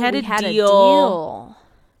like, we Oh, had a a deal. deal.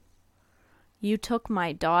 You took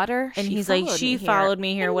my daughter? And She he's like, followed she me here." followed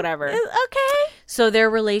me here, whatever. Okay. So their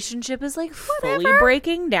relationship is like fully Whatever.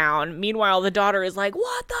 breaking down. Meanwhile, the daughter is like,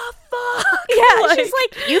 what the fuck? Yeah, she's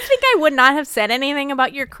like, you think I would not have said anything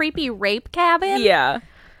about your creepy rape cabin? Yeah.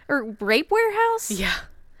 Or rape warehouse? Yeah.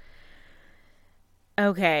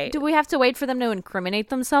 Okay. Do we have to wait for them to incriminate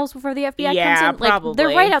themselves before the FBI Yeah, comes in? Like, probably.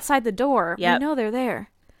 they're right outside the door. Yep. We know they're there.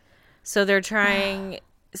 So they're trying.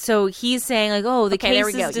 So he's saying like, "Oh, the Okay, case there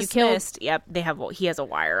we go. is You killed- dismissed." Yep, they have. He has a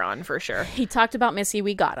wire on for sure. He talked about Missy.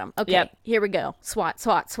 We got him. Okay, Yep. here we go. SWAT.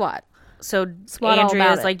 So SWAT all Andrea's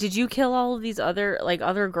about it. like, "Did you kill all of these other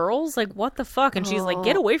girls? Like, what the fuck?" And she's like,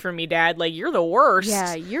 "Get away from me, Dad! Like, you're the worst."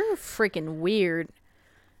 Yeah, you're freaking weird.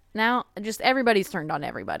 Now, just everybody's turned on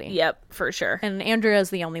everybody. Yep, for sure. And Andrea's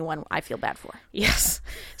the only one I feel bad for. Yes.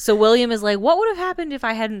 So William is like, "What would have happened if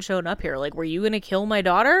I hadn't shown up here? Like, were you gonna kill my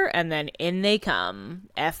daughter?" And then in they come.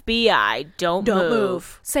 FBI, don't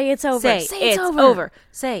move. Say it's over. Say it's over.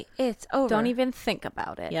 Say it's over. Don't even think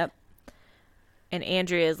about it. Yep. And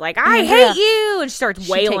Andrea is like, I Andrea. hate you! And she starts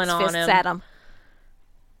She wailing takes on fists him. at him.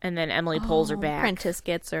 And then Emily pulls her back. Prentice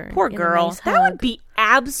gets her. Poor in a girl. nice That hug. would be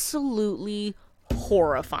absolutely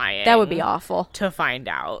horrifying. That would be awful to find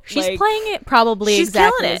out. She's Like, playing it probably she's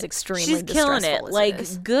exactly killing as it. extremely She's killing it. distressful as Like, it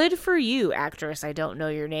is. good for you, actress. I don't know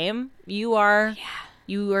your name. You are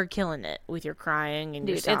killing it with your crying and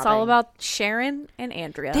your Dude, sobbing. it's all about Sharon and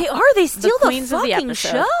Andrea. They are. They steal the queens of the fucking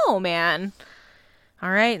episode. show, man. All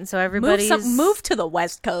right, and so everybody's move to the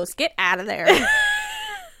West Coast. Get out of there.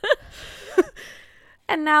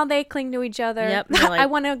 And now they cling to each other. Yep, they're like- I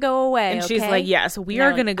want to go away. And she's okay? like, "Yes, we They're are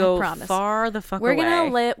like, going to "I go promise. far the fuck We're away.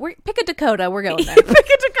 gonna live. Pick a Dakota. We're going there. Pick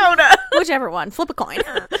a Dakota." Whichever one. Flip a coin.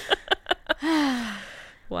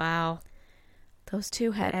 Wow. Those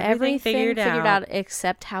two had Everything everything figured figured out. out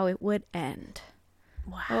except how it would end.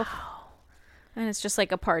 Wow. And it's just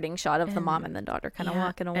like a parting shot of the mom and the daughter kind of yeah,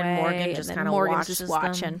 walking away. and Morgan just then kinda Morgan's just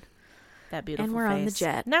watches them. watching. That beautiful And we're on the face.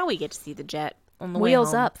 jet. Now we get to see the jet on the way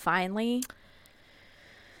Wheels home. up, finally.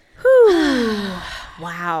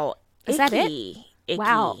 Wow. Is that it? Icky.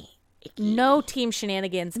 Wow. Icky. No team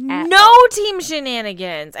shenanigans at No team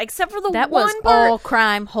shenanigans, except for the That one was part. all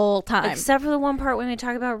crime whole time. Except for the one part when they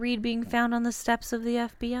talk about Reed being found on the steps of the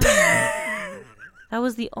FBI. That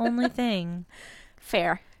was the only thing.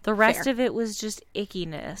 Fair. The rest Fair. of it was just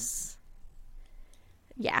ickiness.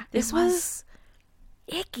 Yeah. This it was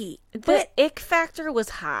icky. the ick factor was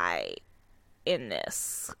high in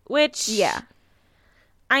this, which Yeah.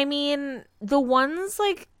 I mean, the ones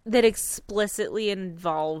like that explicitly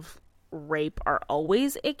involve rape are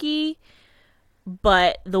always icky,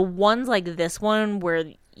 but the ones like this one where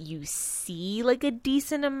you see like a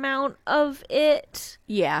decent amount of it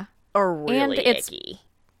Yeah. are really And it's icky.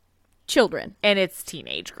 children. And it's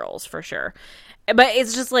teenage girls for sure. But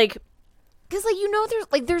it's just like, because like, you know,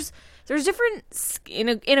 there's different in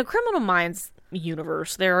a Criminal Minds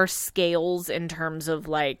universe, there are scales in terms of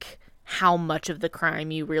like how much of the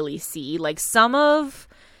crime you really see. Like some of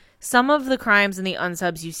the crimes in the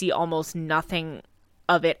unsubs, you see almost nothing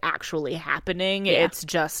of it actually happening. Yeah. It's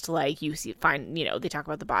just like you see, they talk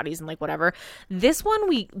about the bodies and like whatever. This one,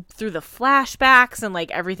 we through the flashbacks and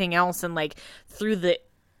like everything else, and like through the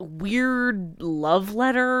weird love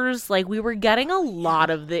letters, like we were getting a lot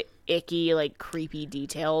of the icky, like creepy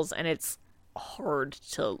details, and it's hard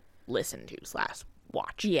to listen to /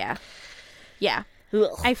 watch. Yeah. Yeah. Ugh.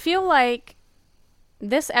 I feel like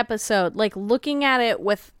this episode, like looking at it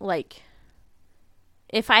with like,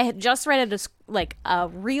 if I had just read a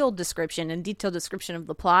real description and detailed description of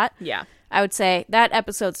the plot, Yeah. I would say that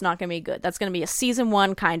episode's not going to be good. That's going to be a season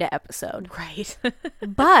 1 kind of episode. Right.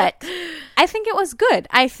 But I think it was good.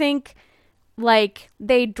 I think like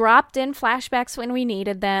they dropped in flashbacks when we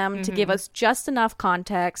needed them to give us just enough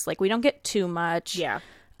context. Like we don't get too much. Yeah.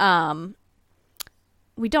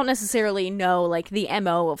 We don't necessarily know like the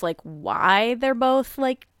MO of like why they're both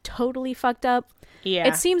like totally fucked up. Yeah.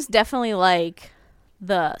 It seems definitely like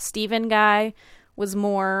the Steven guy was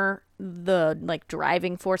more the like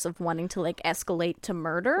driving force of wanting to like escalate to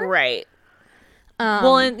murder. Right.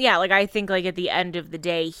 Well, and yeah, like I think like at the end of the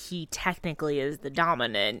day, he technically is the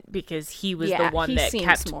dominant because he was Yeah, the one he that seems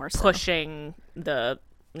kept more so. pushing the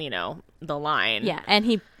line. Yeah, and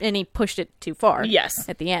he pushed it too far. Yes.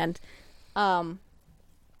 At the end.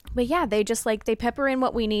 But yeah, they just like they pepper in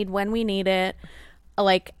what we need when we need it.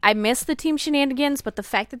 Like I miss the team shenanigans, but the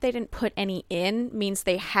fact that they didn't put any in means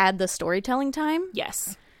they had the storytelling time,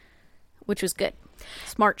 Yes. which was good.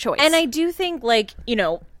 Smart choice. And I do think like,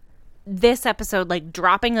 this episode, like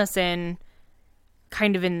dropping us in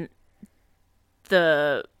kind of in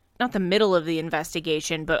the not the middle of the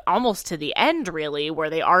investigation, but almost to the end really, where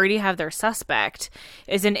they already have their suspect,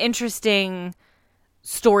 is an interesting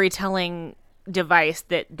storytelling device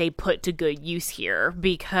that they put to good use here,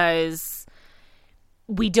 because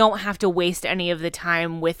we don't have to waste any of the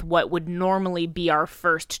time with what would normally be our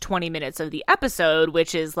first 20 minutes of the episode,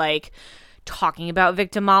 which is like talking about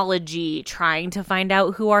victimology, trying to find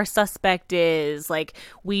out who our suspect is. Like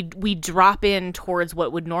we drop in towards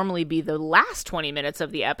what would normally be the last 20 minutes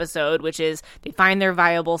of the episode, which is they find their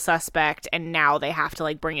viable suspect and now they have to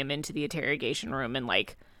like bring him into the interrogation room and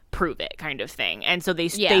like prove it, kind of thing. And so they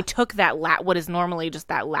took that what is normally just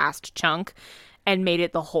that last chunk and made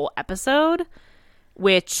it the whole episode,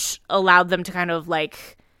 which allowed them to kind of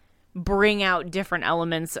like bring out different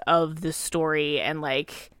elements of the story. And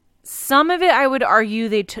like some of it, I would argue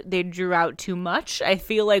they drew out too much. I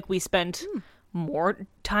feel like we spent more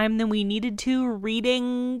time than we needed to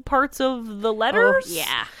reading parts of the letters.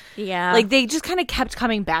 Yeah. Like they just kind of kept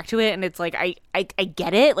coming back to it, and it's like I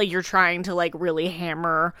get it. Like you're trying to like really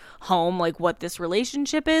hammer home like what this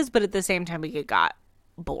relationship is, but at the same time it got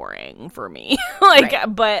boring for me. Like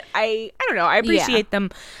Right. But I don't know. I appreciate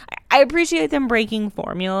them. I appreciate them breaking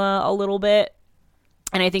formula a little bit.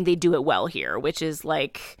 And I think they do it well here, which is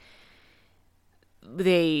like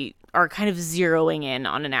they are kind of zeroing in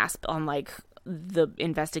on on like the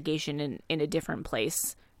investigation in a different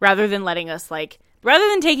place, rather than letting us rather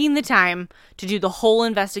than taking the time to do the whole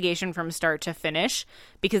investigation from start to finish,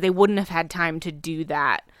 because they wouldn't have had time to do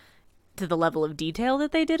that to the level of detail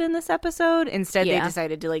that they did in this episode. Instead, they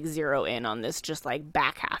decided to like zero in on this just like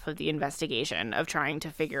back half of the investigation of trying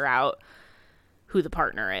to figure out who the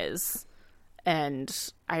partner is. And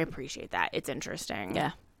I appreciate that. It's interesting.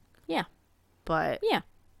 Yeah. Yeah. But yeah,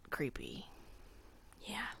 creepy.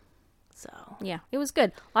 Yeah. So yeah, it was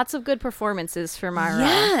good. Lots of good performances from our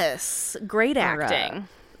yes, great our, acting,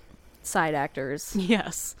 side actors.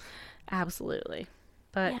 Yes, absolutely.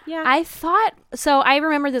 But yeah, I thought so. I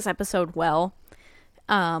remember this episode well,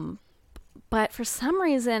 but for some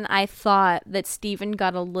reason, I thought that Steven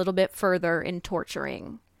got a little bit further in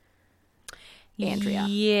torturing Andrea.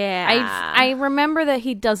 Yeah, I remember that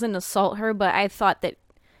he doesn't assault her, but I thought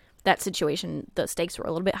that situation, the stakes were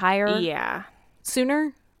a little bit higher. Yeah,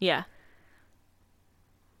 sooner. Yeah.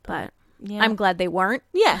 But yeah. I'm glad they weren't.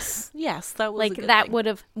 Yes, that was like a good that thing. would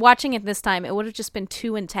have, watching it this time, it would have just been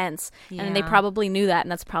too intense, and they probably knew that,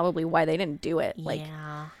 and that's probably why they didn't do it. Like,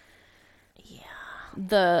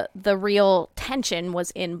 the real tension was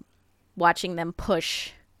in watching them push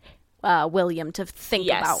William to think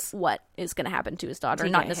about what is going to happen to his daughter,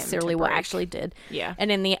 not necessarily what actually did. Yeah,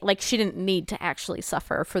 and in the she didn't need to actually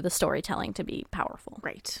suffer for the storytelling to be powerful.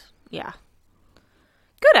 Right. Yeah.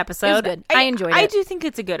 Good episode. It was good. I enjoyed it. I do think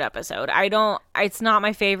it's a good episode. It's not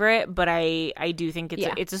my favorite, but I do think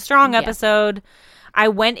it's a strong episode. I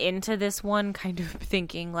went into this one kind of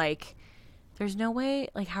thinking like, there's no way,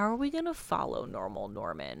 like, how are we going to follow normal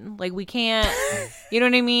Norman? Like, we can't, you know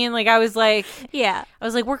what I mean? Like, I was like,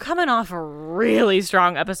 we're coming off a really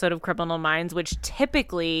strong episode of Criminal Minds, which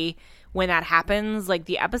typically when that happens, like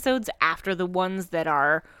the episodes after the ones that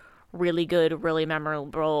are really good, really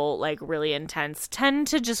memorable, like really intense, tend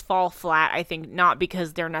to just fall flat. I think not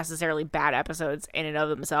because they're necessarily bad episodes in and of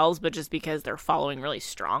themselves, but just because they're following really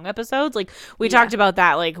strong episodes. Like we talked about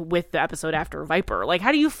that, like with the episode after Viper. Like,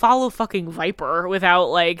 how do you follow fucking Viper without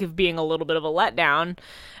like being a little bit of a letdown?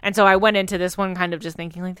 And so I went into this one kind of just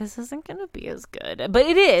thinking like, this isn't gonna be as good, but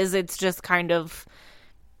it is. It's just kind of,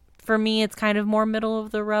 for me, it's kind of more middle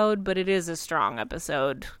of the road, but it is a strong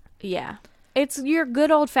episode. Yeah. It's your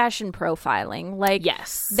good old-fashioned profiling. Like,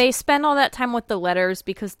 yes, they spend all that time with the letters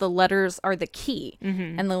because the letters are the key.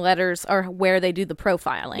 Mm-hmm. And the letters are where they do the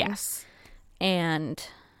profiling. Yes. And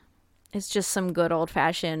it's just some good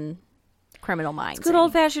old-fashioned Criminal Minds. It's good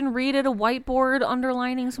old-fashioned read at a whiteboard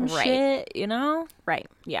underlining some shit, you know? Right.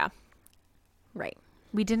 Yeah. Right.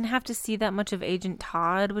 We didn't have to see that much of Agent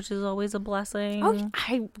Todd, which is always a blessing. Oh,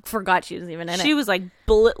 I forgot she was even in it. She was like,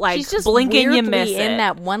 she's just blinking, you miss it. in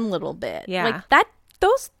that one little bit. Yeah. Like that,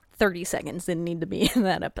 those 30 seconds didn't need to be in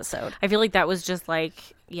that episode. I feel like that was just like,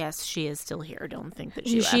 yes, she is still here. Don't think that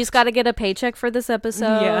she's got to get a paycheck for this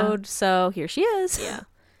episode. So here she is. Yeah.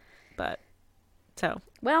 But, so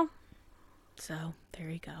there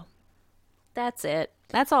you go. That's it.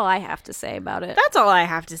 That's all I have to say about it. That's all I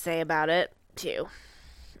have to say about it, too.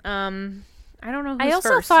 I don't know who's I also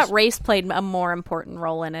first. thought race played a more important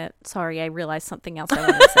role in it. Sorry, I realized something else I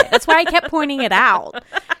wanted to say. That's why I kept pointing it out.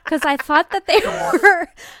 Because I thought that they were...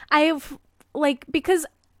 because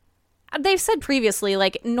they've said previously,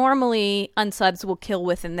 like, normally unsubs will kill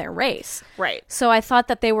within their race. Right. So I thought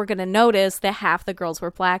that they were going to notice that half the girls were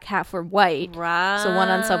black, half were white. Right. So one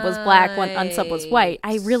unsub was black, one unsub was white.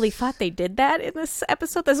 I really thought they did that in this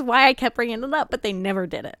episode. That's why I kept bringing it up, but they never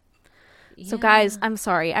did it. So guys, I'm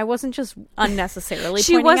sorry. I wasn't just unnecessarily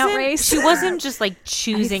pointing out race. She wasn't just like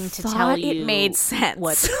choosing to tell you it made sense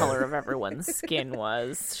what the color of everyone's skin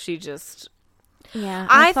was. She just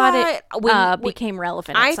I thought it became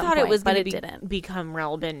relevant at some point, it was but going it to didn't become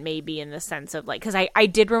relevant maybe in the sense of like, because I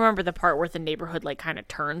did remember the part where the neighborhood like kind of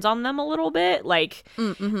turns on them a little bit, like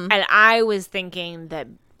and I was thinking that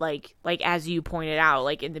like as you pointed out,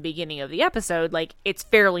 like in the beginning of the episode, like it's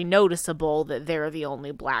fairly noticeable that they're the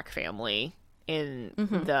only black family in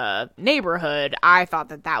the neighborhood. I thought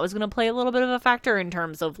that was going to play a little bit of a factor in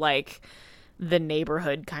terms of like the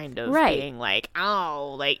neighborhood kind of being like,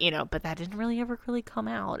 oh, like, you know, but that didn't really ever really come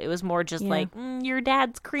out. It was more just like, your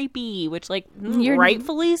dad's creepy, which like, you're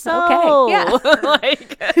rightfully so. Okay, yeah.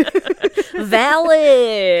 Like,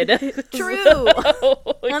 valid. True.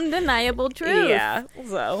 So, undeniable truth. Yeah.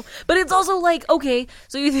 So, but it's also like, okay,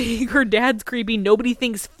 so you think her dad's creepy, nobody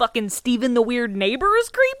thinks fucking Steven the weird neighbor is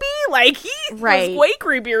creepy? Like, he was way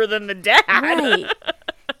creepier than the dad. Right.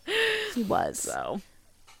 He was. So,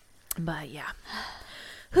 but yeah.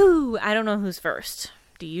 Who? I don't know who's first.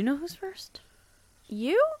 Do you know who's first?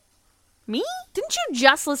 You? Me? Didn't you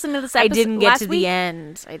just listen to this I episode didn't get last to week? the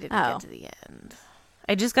end. I didn't Oh. get to the end.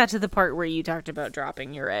 I just got to the part where you talked about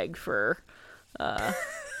dropping your egg for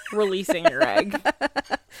releasing your egg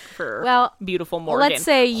for beautiful Morgan. Let's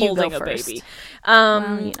say you holding go a first. baby.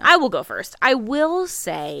 Well, you know. I will go first. I will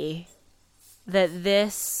say that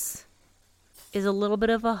this is a little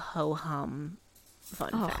bit of a ho-hum fun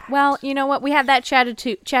fact. Well, you know what? We had that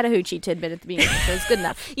Chattahoochee tidbit at the beginning, so it's good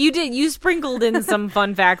enough. You did. You sprinkled in some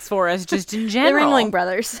fun facts for us just in general. The Ringling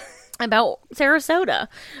Brothers. About Sarasota.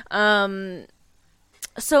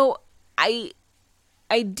 So I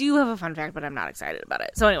do have a fun fact, but I'm not excited about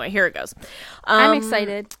it. So anyway, here it goes. I'm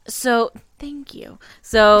excited. So thank you.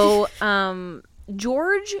 So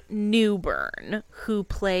George Newbern, who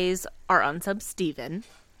plays our unsub Steven,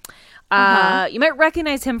 you might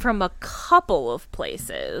recognize him from a couple of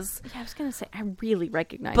places. Yeah, I was going to say, I really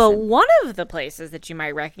recognize But him. one of the places that you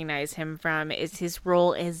might recognize him from is his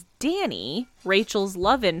role as Danny, Rachel's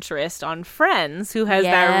love interest on Friends, who has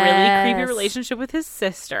that really creepy relationship with his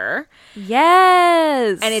sister.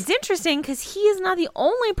 Yes. And it's interesting because he is not the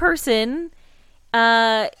only person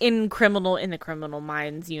in the Criminal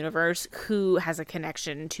Minds universe who has a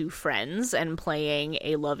connection to Friends and playing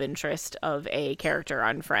a love interest of a character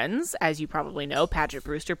on Friends. As you probably know, Paget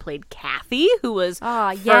Brewster played Kathy, who was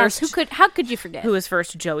yes. How could you forget? who was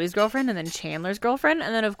first Joey's girlfriend and then Chandler's girlfriend.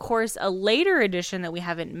 And then, of course, a later addition that we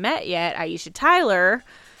haven't met yet, Aisha Tyler.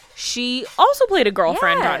 She also played a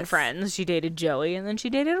girlfriend on Friends. She dated Joey and then she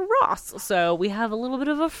dated Ross. So we have a little bit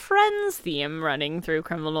of a Friends theme running through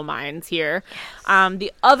Criminal Minds here.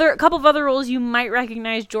 Yes. A couple of other roles you might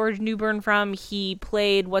recognize George Newbern from. He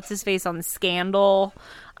played What's-His-Face on Scandal.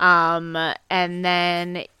 And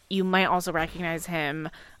then you might also recognize him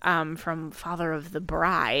from Father of the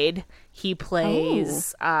Bride. He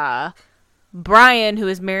plays Brian, who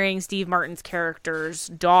is marrying Steve Martin's character's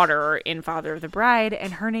daughter in Father of the Bride,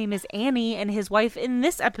 and her name is Annie, and his wife in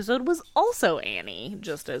this episode was also Annie,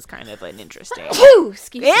 just as kind of an interesting... Ooh,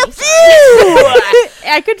 excuse me.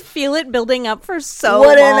 I could feel it building up for so long.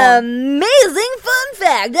 What an amazing fun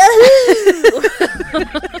fact!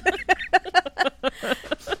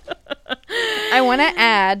 I want to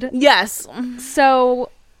add... Yes.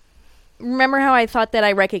 So, remember how I thought that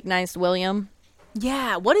I recognized William?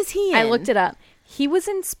 Yeah, what is he in? I looked it up. He was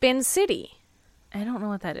in Spin City. I don't know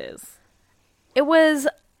what that is. It was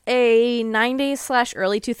a 90s /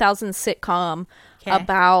 early 2000s sitcom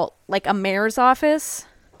about like a mayor's office.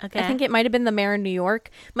 Okay. I think it might have been the mayor in New York.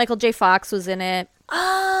 Michael J. Fox was in it.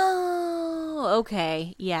 Oh,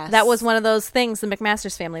 okay. Yes. That was one of those things the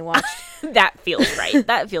McMaster's family watched. That feels right.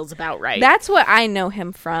 That feels about right. That's what I know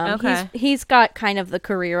him from. Okay. He's got kind of the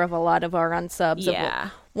career of a lot of our unsubs. Yeah.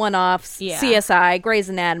 Of one-offs, Yeah. CSI, Grey's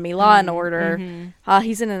Anatomy, Law and Order.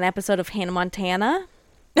 He's in an episode of Hannah Montana.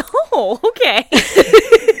 Oh, okay.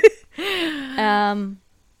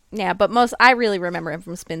 Yeah, but I really remember him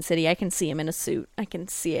from Spin City. I can see him in a suit. I can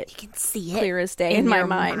see it. You can see it clear as day in my your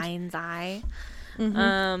mind. mind's eye.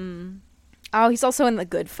 Oh, he's also in The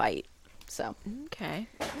Good Fight. So, Okay.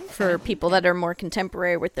 for people that are more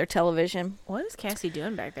contemporary with their television. What is Cassie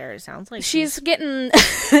doing back there? It sounds like She's getting...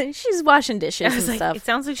 she's washing dishes and stuff. It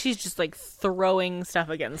sounds like she's just like throwing stuff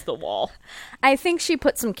against the wall. I think she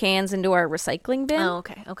put some cans into our recycling bin. Oh,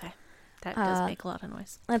 okay. That does make a lot of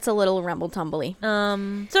noise. That's a little rumble-tumbly.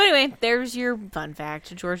 So anyway, there's your fun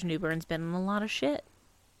fact. George Newbern's been in a lot of shit.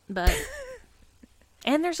 But...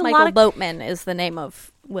 And there's a Michael lot of... Boatman is the name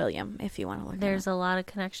of William, if you want to look There's a lot of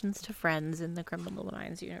connections to Friends in the Criminal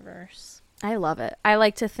Minds universe. I love it. I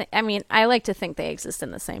like to think they exist in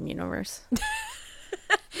the same universe.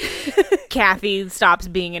 Kathy stops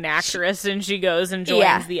being an actress and she goes and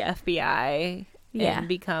joins the FBI and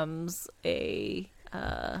becomes a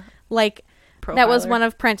profiler. That was one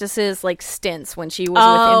of Prentice's stints when she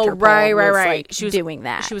was with Interpol. Right. She was doing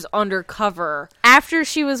that. She was undercover After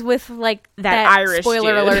she was with that Irish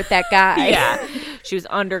spoiler dude. alert, that guy. Yeah, she was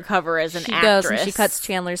undercover as an She actress. goes and she cuts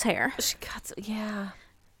Chandler's hair. She cuts,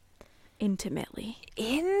 Intimately.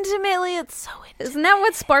 It's so intimate. Isn't that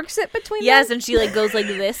what sparks it between Yes, them? and she goes like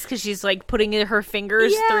this because she's putting her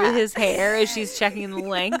fingers through his hair as she's checking the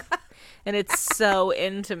length, and it's so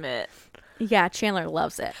intimate. Yeah, Chandler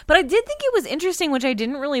loves it. But I did think it was interesting, which I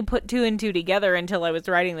didn't really put two and two together until I was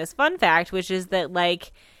writing this fun fact, which is that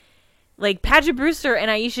like Paget Brewster and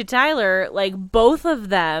Aisha Tyler, both of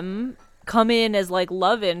them come in as like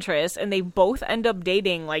love interests, and they both end up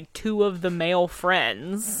dating like two of the male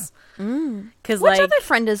friends. Because Which other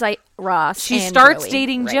friend is Ross? she and starts Joey?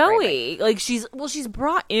 dating Right, Joey. Like she's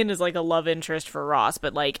brought in as like a love interest for Ross,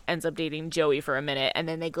 but like ends up dating Joey for a minute, and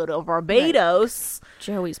then they go to Barbados. Right.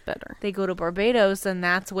 Joey's better. They go to Barbados, and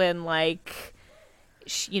that's when like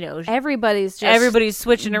everybody's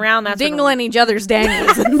switching around. That's dingling each other's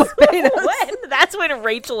dangles in Barbados. That's when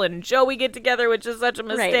Rachel and Joey get together, which is such a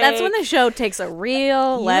mistake. Right. That's when the show takes a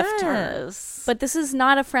real left turn. But this is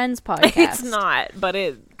not a Friends podcast. It's not, but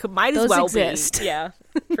it might as well exist. be. Yeah,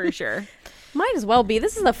 for sure. Might as well be.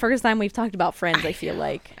 This is the first time we've talked about Friends, I feel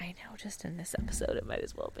like. I know, just in this episode it might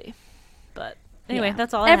as well be. But anyway,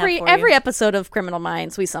 that's all every I have for every you. episode of Criminal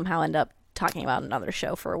Minds, we somehow end up talking about another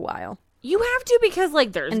show for a while. You have to, because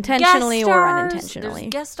like there's intentionally guest or stars, unintentionally.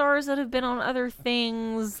 there's guest stars that have been on other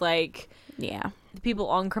things, like the people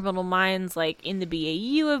on Criminal Minds, like in the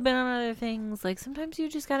BAU, have been on other things. Like sometimes you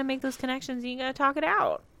just got to make those connections and you got to talk it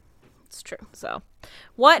out. It's true. So,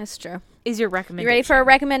 what It's true. is your recommendation? You ready for a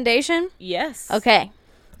recommendation? Yes. Okay.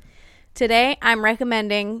 Today I'm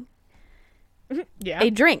recommending Yeah. a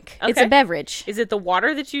drink. It's Okay. a beverage. Is it the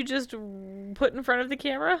water that you just put in front of the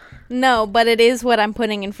camera? No, but it is what I'm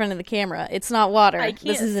putting in front of the camera. It's not water. I can't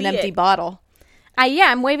This is an see empty it. bottle.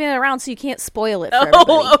 I'm waving it around so you can't spoil it for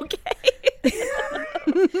Oh, everybody. okay.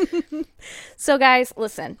 So, guys,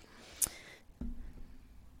 listen.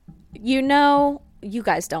 You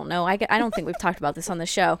guys don't know. I don't think we've talked about this on the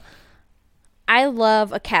show. I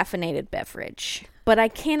love a caffeinated beverage, but I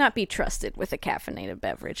cannot be trusted with a caffeinated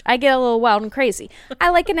beverage. I get a little wild and crazy. I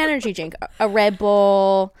like an energy drink, a Red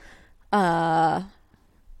Bull,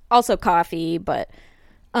 also coffee, but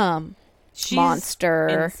She's Monster,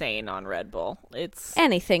 insane on Red Bull. It's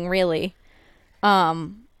anything really.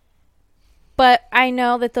 But I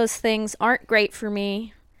know that those things aren't great for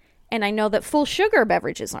me, and I know that full sugar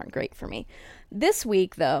beverages aren't great for me. This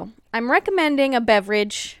week, though, I'm recommending a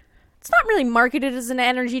beverage. It's not really marketed as an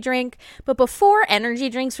energy drink, but before energy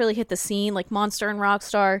drinks really hit the scene, like Monster and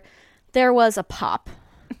Rockstar, there was a pop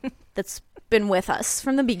that's been with us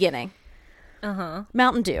from the beginning.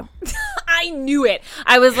 Mountain Dew. I knew it.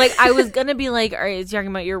 I was gonna be like, are you talking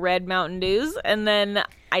about your red Mountain Dews? And then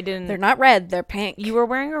I didn't. They're not red, they're pink. You were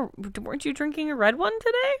weren't you drinking a red one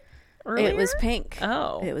today? Earlier? It was pink.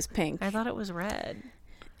 Oh. It was pink. I thought it was red.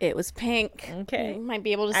 It was pink. Okay. You might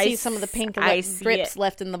be able to see some of the pink see drips it.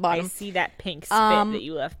 left in the I bottom. see that pink spit that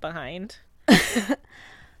you left behind.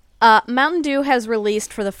 Mountain Dew has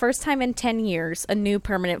released for the first time in 10 years a new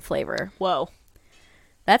permanent flavor. Whoa.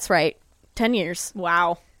 That's right. 10 years.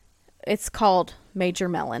 Wow. It's called Major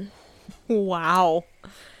Melon. Wow.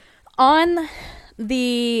 On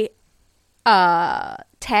the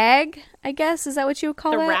tag, I guess, is that what you would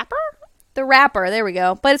call The it? wrapper? The wrapper, there we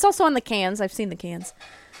go. But it's also on the cans. I've seen the cans.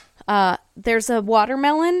 There's a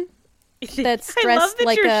watermelon that's I dressed love that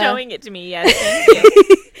like you're a showing it to me. Yes, thank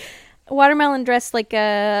you. watermelon dressed like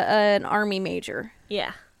an army major.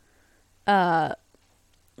 Yeah.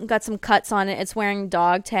 Got some cuts on it. It's wearing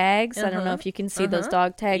dog tags. I don't know if you can see those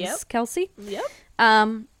dog tags, Yep. Kelsey. Yep.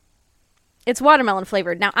 It's watermelon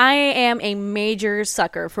flavored. Now, I am a major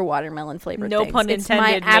sucker for watermelon flavored No things. pun It's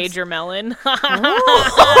my intended, Major Melon.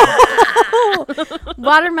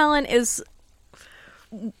 Watermelon is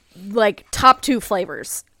like top 2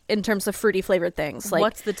 flavors in terms of fruity flavored things. Like,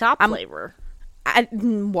 What's the top flavor?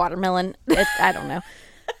 watermelon. I don't know.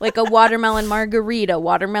 Like a watermelon margarita,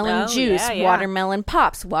 watermelon juice, yeah. watermelon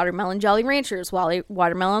pops, watermelon Jolly Ranchers,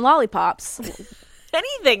 watermelon lollipops.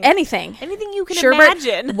 Anything you can Sherbet,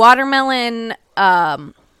 imagine. watermelon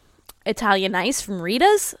Italian ice from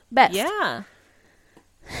Rita's, best. Yeah.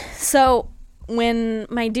 So when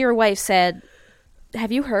my dear wife said,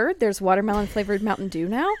 "Have you heard there's watermelon flavored Mountain Dew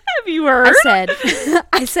now?" Have you heard?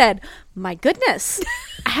 I said, "My goodness,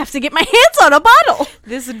 I have to get my hands on a bottle."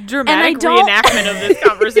 This dramatic don't- reenactment of this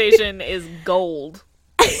conversation is gold.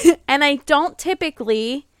 And I don't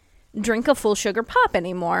typically drink a full sugar pop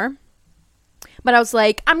anymore. But I was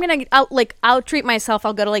like, I'll treat myself.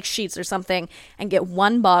 I'll go to like Sheetz or something and get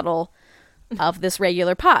one bottle of this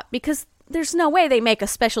regular pop, because there's no way they make a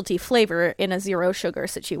specialty flavor in a zero sugar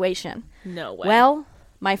situation. No way. Well,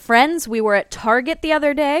 my friends, we were at Target the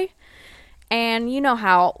other day, and you know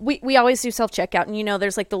how we always do self-checkout, and you know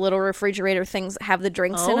there's like the little refrigerator things that have the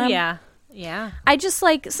drinks in them. Yeah. I just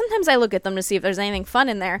sometimes I look at them to see if there's anything fun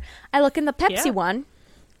in there. I look in the Pepsi one,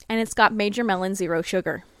 and it's got Major Melon zero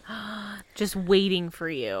sugar. Just waiting for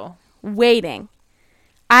you. Waiting.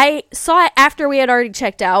 I saw it after we had already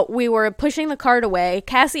checked out. We were pushing the cart away.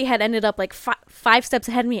 Cassie had ended up like 5 steps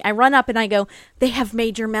ahead of me. I run up and I go, "They have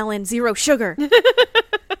Major Melon zero sugar."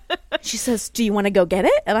 She says, do you want to go get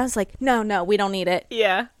it? And I was like, no, we don't need it.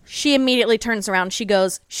 Yeah. She immediately turns around. She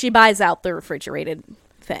buys out the refrigerated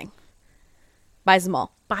thing. Buys them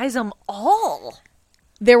all. Buys them all.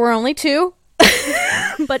 There were only 2,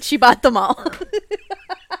 but she bought them all.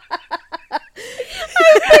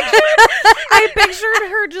 I pictured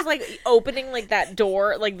her just like opening like that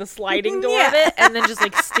door, like the sliding door of it, and then just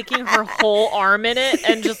like sticking her whole arm in it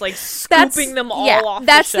and just like scooping them all off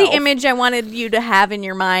That's the shelf. the image I wanted you to have in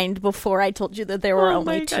your mind before I told you that there were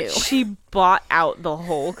only 2. She bought out the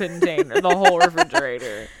whole container, the whole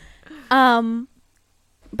refrigerator.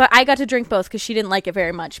 But I got to drink both because she didn't like it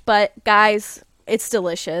very much. But guys, it's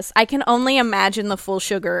delicious. I can only imagine the full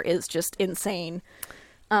sugar is just insane.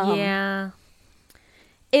 Yeah.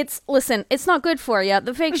 Listen, it's not good for you.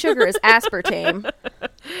 The fake sugar is aspartame.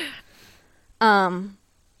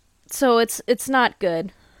 So it's not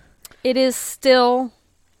good. It is still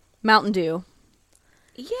Mountain Dew.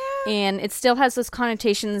 Yeah. And it still has those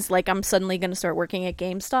connotations like I'm suddenly going to start working at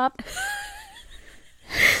GameStop.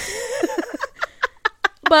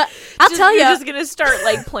 But I'll tell you. You're just going to start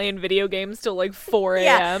like playing video games till like 4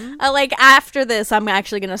 a.m. Yeah. Like after this, I'm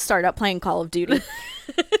actually going to start up playing Call of Duty.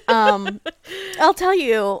 I'll tell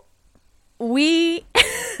you, we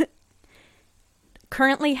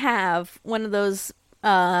currently have one of those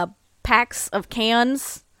packs of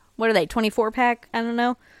cans. What are they? 24 pack? I don't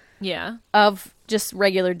know. Yeah. Of just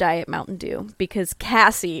regular Diet Mountain Dew because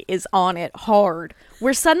Cassie is on it hard.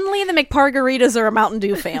 We're suddenly the McPargaritas are a Mountain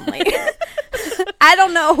Dew family. I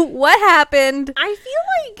don't know what happened. I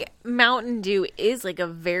feel like Mountain Dew is like a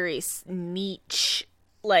very niche,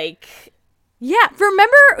 like... Yeah,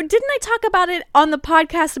 remember, didn't I talk about it on the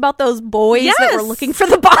podcast about those boys Yes. that were looking for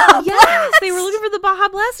the Baja Yes, they were looking for the Baja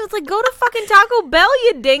Blast. It's like, go to fucking Taco Bell,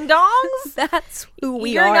 you ding-dongs. That's who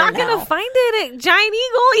we You're are not now. going to find it at Giant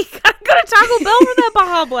Eagle. You got to go to Taco Bell for that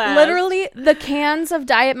Baja Blast. Literally, the cans of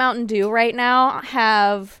Diet Mountain Dew right now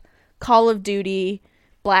have Call of Duty,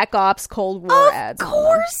 Black Ops, Cold War ads Of on them.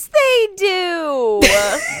 course they do.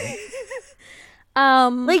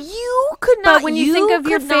 Like, you could not... But when you think of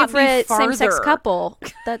your could not be favorite same-sex farther. couple,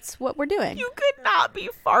 that's what we're doing. You could not be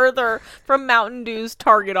farther from Mountain Dew's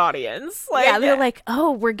target audience. Like, yeah, they're like,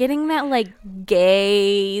 oh, we're getting that, like,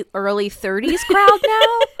 gay early 30s crowd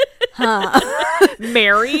now? Huh.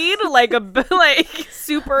 married, like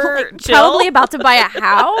super Like, chill. probably about to buy a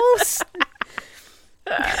house?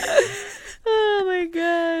 Oh my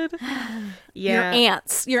god. Yeah.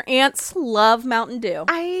 Your aunts love Mountain Dew.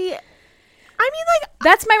 I mean, like,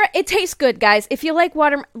 That's it tastes good, guys. If you like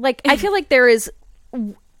I feel like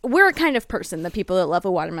we're a kind of person, the people that love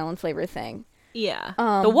a watermelon flavor thing. yeah.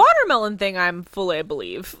 The watermelon thing, I'm fully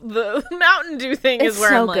believe. The Mountain Dew thing is It's where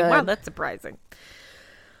so I'm like, good. wow, that's surprising.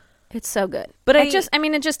 It's so good. But it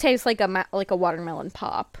just tastes like a watermelon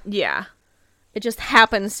pop. Yeah. It just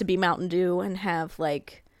happens to be Mountain Dew and have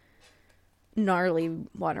like gnarly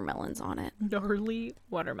watermelons on it. Gnarly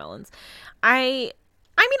watermelons. I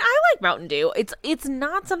mean, I like Mountain Dew. It's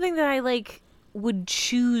not something that I like would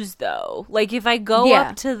choose though. Like if I go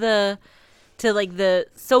up to the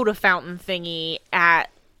soda fountain thingy at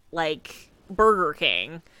like Burger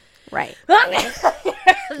King. Right. The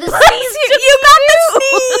sneeze! You got the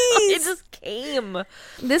sneeze! It just came.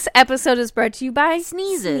 This episode is brought to you by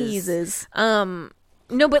Sneezes. No,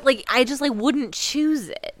 but like I just like wouldn't choose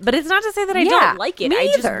it. But it's not to say that I Yeah, don't like it. me I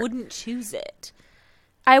just either. wouldn't choose it.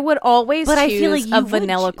 I would always But I choose feel like you a would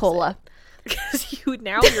vanilla choose cola. Because you're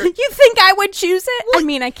You think I would choose it? I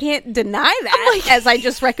mean, I can't deny that, as I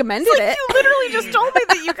just recommended it. You literally just told me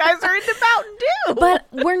that you guys are into Mountain Dew. But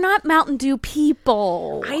we're not Mountain Dew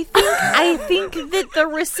people. I think that the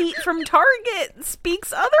receipt from Target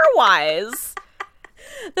speaks otherwise.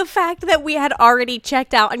 The fact that we had already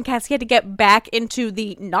checked out and Cassie had to get back into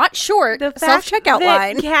the not short self-checkout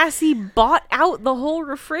line. Cassie bought out the whole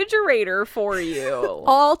refrigerator for you.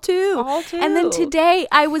 All two. And then two. today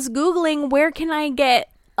I was Googling where can I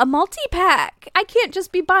get a multi-pack. I can't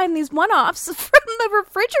just be buying these one-offs from the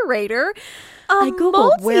refrigerator. I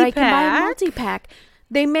Googled where I can buy a multi-pack.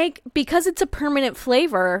 They make, because it's a permanent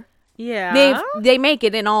flavor, Yeah. they make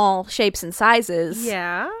it in all shapes and sizes.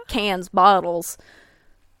 Yeah. Cans, bottles.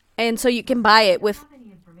 And so you can buy it with...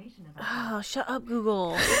 Oh, shut up,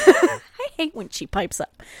 Google. I hate when she pipes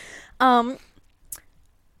up.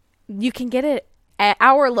 You can get it at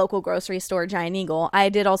our local grocery store, Giant Eagle. I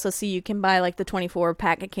did also see you can buy like the 24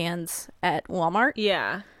 pack of cans at Walmart.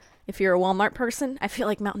 Yeah. If you're a Walmart person, I feel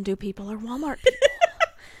like Mountain Dew people are Walmart people.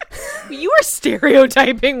 You are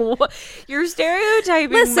stereotyping. You're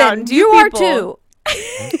stereotyping Listen, Mountain Dew you people. are too.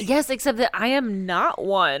 Yes, except that I am not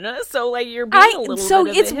one. So like you're being a little So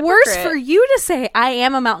bit of it's a worse hypocrite. for you to say I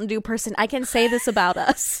am a Mountain Dew person. I can say this about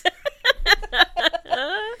us.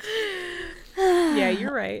 Yeah,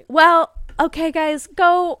 you're right. Well, okay, guys,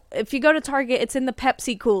 if you go to Target, it's in the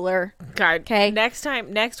Pepsi cooler. God. Okay. Next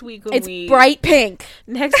week when It's bright pink.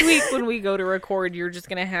 next week when we go to record, you're just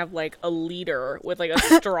gonna have like a liter with like a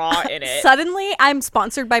straw in it. Suddenly, I'm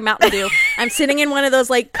sponsored by Mountain Dew. I'm sitting in one of those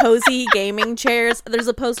like cozy gaming chairs. There's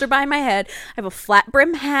a poster by my head. I have a flat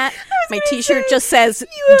brim hat. My t-shirt just says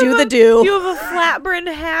 "Do the do." You have a flat brim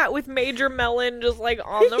hat with Major Melon just like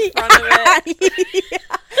on the front of it. Yeah.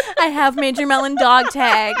 I have Major Melon dog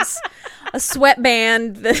tags. A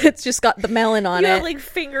sweatband that's just got the melon on You it. have like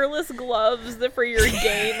fingerless gloves for your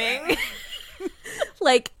gaming.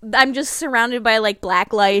 Like, I'm just surrounded by like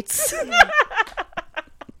black lights.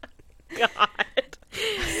 God.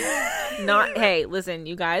 Not. Hey, listen,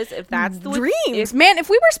 you guys. If that's the Dreams, man. If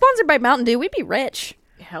we were sponsored by Mountain Dew, we'd be rich.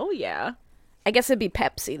 Hell yeah. I guess it'd be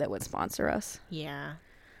Pepsi that would sponsor us. Yeah.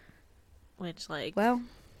 Which like, Well,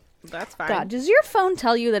 that's fine. God, does your phone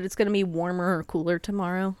tell you that it's going to be warmer or cooler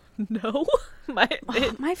tomorrow? No.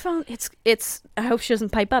 My phone, it's. I hope she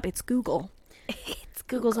doesn't pipe up. It's Google.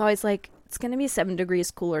 Google's always like, it's going to be 7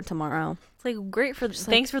 degrees cooler tomorrow. It's like great for. Just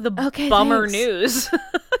Thanks for the okay, bummer thanks. news.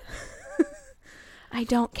 I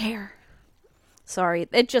don't care. Sorry,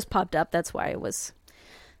 it just popped up. That's why I was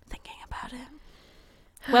thinking about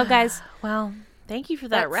it. Well, guys, Well, thank you for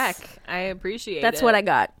that That's- rec. I appreciate it. that's what I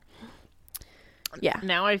got. Yeah.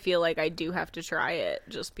 Now I feel like I do have to try it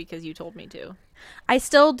just because you told me to. I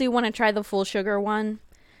still do want to try the full sugar one,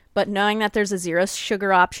 but knowing that there's a 0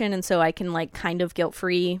 sugar option, and so I can like kind of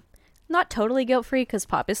guilt-free, not totally guilt-free because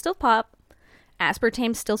pop is still pop.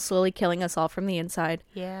 Aspartame's still slowly killing us all from the inside.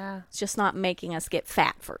 Yeah. It's just not making us get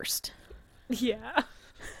fat first. Yeah.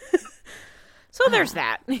 So there's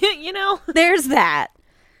that. You know? There's that.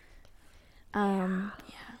 Yeah.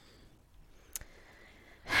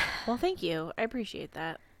 Well, thank you. I appreciate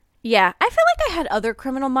that. Yeah, I feel like I had other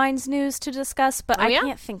Criminal Minds news to discuss, but Oh, I yeah?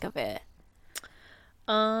 can't think of it.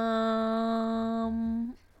 I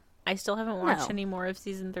still haven't watched No. any more of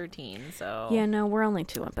season 13, so Yeah, no, we're only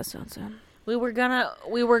 2 episodes in. we were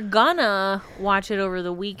gonna watch it over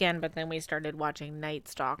the weekend, but then we started watching Night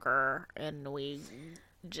Stalker, and we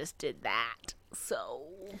just did that. So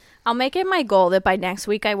I'll make it my goal that by next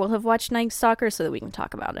week I will have watched Night Stalker so that we can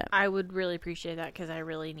talk about it. I would really appreciate that because I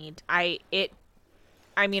really need. I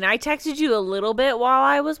texted you a little bit while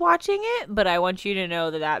I was watching it, but I want you to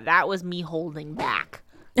know that was me holding back.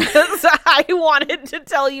 So I wanted to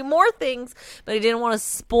tell you more things, but I didn't want to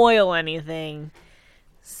spoil anything.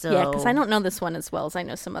 So Yeah, because I don't know this one as well as I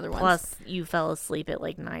know some other ones. Plus, you fell asleep at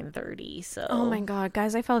like 9:30. So Oh my god,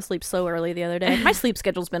 guys, I fell asleep so early the other day. My sleep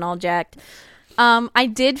schedule's been all jacked. I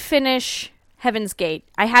did finish Heaven's Gate.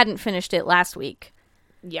 I hadn't finished it last week.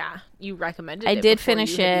 Yeah, you recommended. I it did before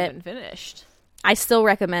finish you had it. even finished. I still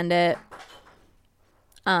recommend it.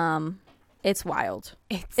 It's wild.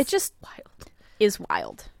 It just Wild. is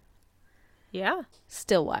wild. Yeah.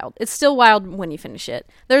 Still wild. It's still wild when you finish it.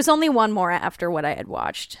 There's only one more after what I had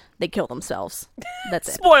watched. They kill themselves. That's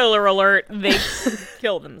it. Spoiler alert: they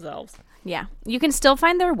kill themselves. Yeah. You can still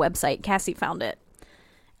find their website. Cassie found it.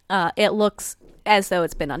 It looks as though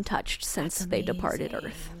it's been untouched since they departed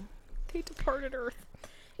Earth. They departed Earth.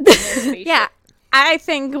 Yeah. I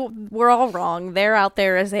think we're all wrong. They're out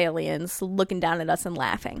there as aliens looking down at us and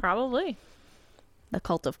laughing. Probably. The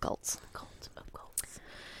cult of cults. Cult of cults.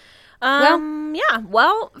 Yeah.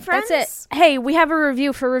 Well, friends. That's it. Hey, we have a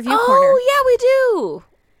review for Review Corner. Oh,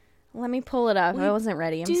 Let me pull it up. I wasn't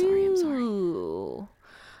ready. I'm sorry. yeah, we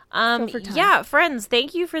do. for time. Yeah, friends,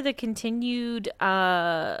 thank you for the continued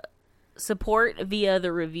support via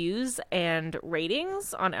the reviews and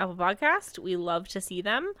ratings on Apple Podcast. We love to see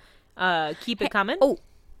them. Keep it coming. Oh,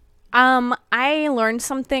 I learned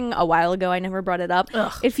something a while ago. I never brought it up.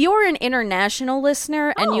 Ugh. If you're an international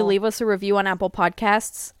listener and you Oh. leave us a review on Apple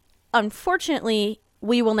Podcasts, unfortunately,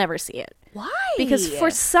 we will never see it. Why? Because for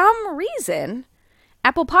some reason,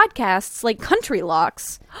 Apple Podcasts like country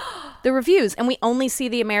locks the reviews, and we only see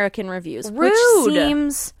the American reviews, which Rude.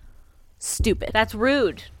 seems stupid. That's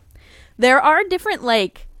rude. There are different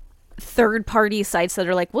like third-party sites that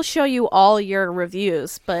are like, we'll show you all your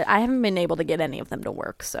reviews, but I haven't been able to get any of them to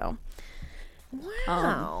work. So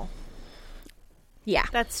Wow. yeah,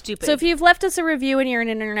 That's stupid. so if you've left us a review and you're an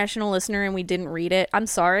international listener and we didn't read it, I'm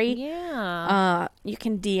sorry. yeah. You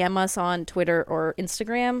can DM us on Twitter or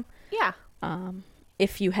Instagram Yeah.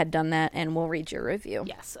 if you had done that, and we'll read your review.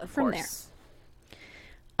 Yes, of from course.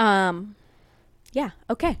 Yeah,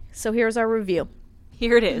 okay. So here's our review.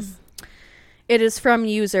 Here it is. It is from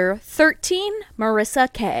user 13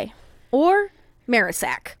 Marissa K. Or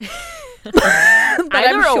Marisak. But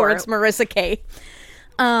I'm sure it's Marissa K.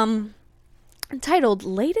 Titled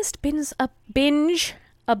Latest Binge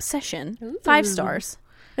Obsession. Ooh. 5 stars.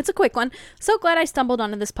 It's a quick one. So glad I stumbled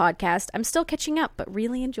onto this podcast. I'm still catching up, but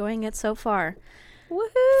really enjoying it so far.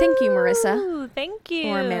 Woohoo! Thank you, Marissa. Thank you.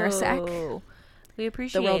 Or Marisak. We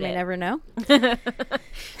appreciate it. The world may never know.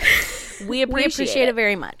 We appreciate it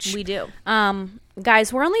very much. We do.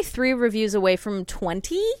 Guys, we're only 3 reviews away from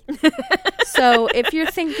 20. So if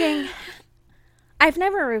you're thinking, I've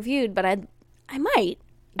never reviewed, but I might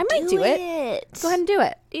do it. Go ahead and do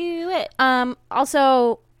it. Do it.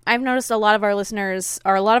 Also, I've noticed a lot of our listeners,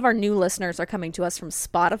 or a lot of our new listeners, are coming to us from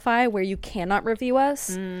Spotify, where you cannot review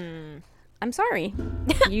us. I'm sorry.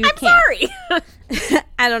 You I'm sorry.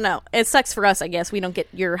 I don't know. It sucks for us, I guess. We don't get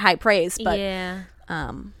your high praise, but yeah.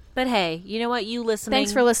 But hey, you know what? You listening.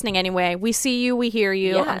 Thanks for listening anyway. We see you. We hear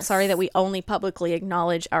you. Yes. I'm sorry that we only publicly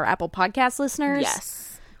acknowledge our Apple Podcast listeners.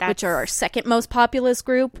 Yes. Which are our second most populous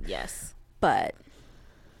group. Yes. But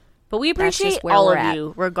we appreciate all of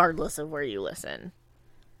you, regardless of where you listen.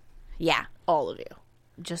 Yeah. All of you.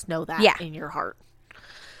 Just know that in your heart.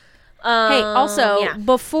 Hey, also,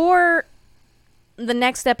 before the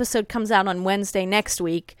next episode comes out on Wednesday next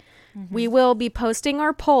week, we will be posting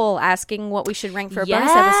our poll asking what we should rank for a bonus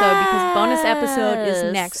episode, because bonus episode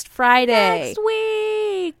is next Friday. Next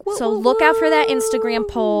week. So look out for that Instagram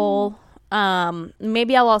poll.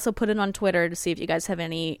 Maybe I'll also put it on Twitter to see if you guys have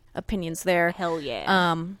any opinions there. Hell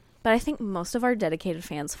yeah. But I think most of our dedicated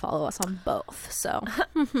fans follow us on both. So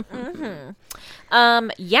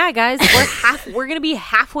yeah, guys, we're gonna be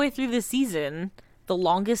halfway through the season, the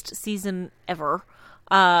longest season ever.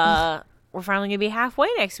 We're finally gonna be halfway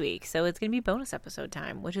next week, so it's gonna be bonus episode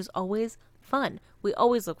time, which is always fun. We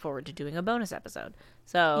always look forward to doing a bonus episode.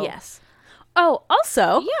 So yes. Oh,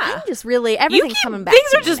 also, I'm just really everything's coming back.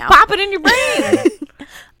 Things are just popping in your brain.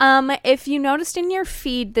 If you noticed in your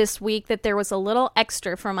feed this week that there was a little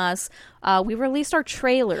extra from us, we released our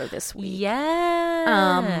trailer this week.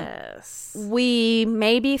 Yes. We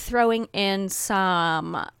may be throwing in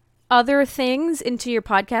some other things into your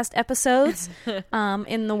podcast episodes,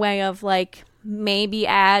 in the way of like maybe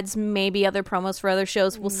ads, maybe other promos for other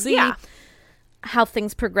shows. We'll see how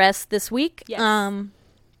things progress this week. Yes.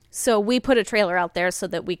 So we put a trailer out there so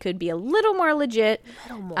that we could be a little more legit.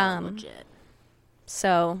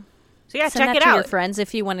 So yeah, send check that it to out, your friends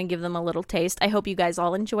if you want to give them a little taste. I hope you guys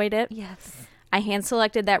all enjoyed it. Yes. I hand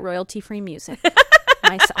selected that royalty-free music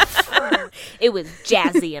myself. It was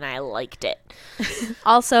jazzy and I liked it.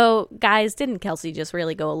 Also, guys, didn't Kelsey just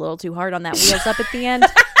really go a little too hard on that wheels up at the end?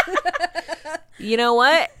 You know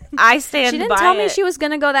what? I stand by it. She didn't tell me she was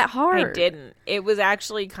going to go that hard. I didn't. It was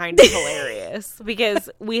actually kind of hilarious because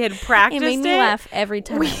we had practiced it. It made me laugh every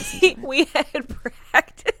time I listened to it. We had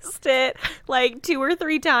practiced it like 2 or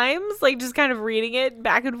 3 times, like just kind of reading it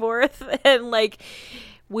back and forth. And like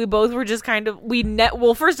we both were just kind of,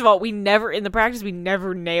 well, first of all, we never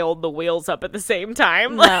nailed the wheels up at the same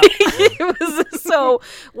time. No. Like it was so,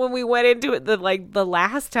 when we went into it the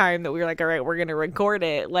last time that we were like, all right, we're going to record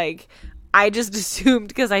it, like I just assumed,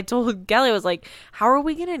 because I told Kelly, I was like, how are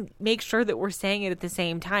we going to make sure that we're saying it at the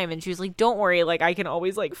same time? And she was like, don't worry, like I can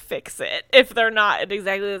always like fix it if they're not at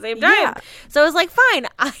exactly the same time. Yeah. So I was like, fine.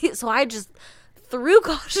 So I just threw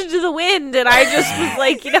caution to the wind, and I just was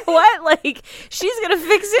like, you know what? Like, she's going to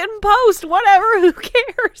fix it in post, whatever, who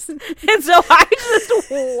cares? And so I just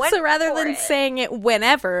went So rather for than it. saying it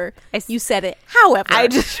whenever, you said it however,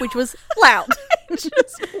 which was loud. I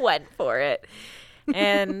just went for it.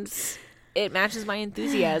 And it matches my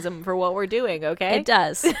enthusiasm for what we're doing, okay? It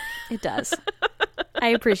does. It does. I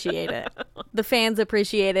appreciate it. The fans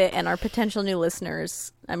appreciate it, and our potential new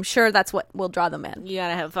listeners, I'm sure that's what will draw them in. You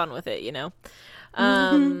gotta have fun with it, you know?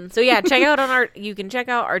 So yeah, you can check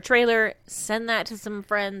out our trailer, send that to some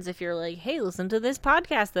friends if you're like, hey, listen to this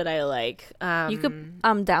podcast that I like. You could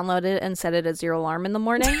download it and set it as your alarm in the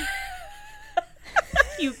morning.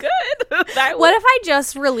 You could. What if I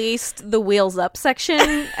just released the wheels up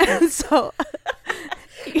section? So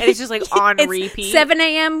and it's just like on repeat. 7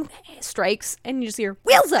 a.m. strikes, and you just hear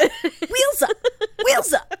wheels up, wheels up,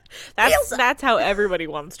 wheels up. That's how everybody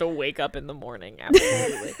wants to wake up in the morning.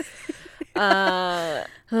 Absolutely.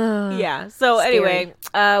 Yeah. So anyway,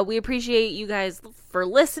 we appreciate you guys for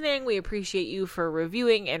listening. We appreciate you for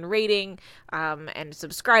reviewing and rating, and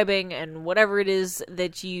subscribing, and whatever it is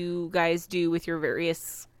that you guys do with your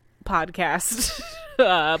various podcast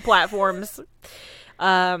platforms.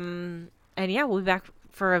 And yeah, we'll be back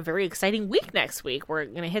for a very exciting week next week. We're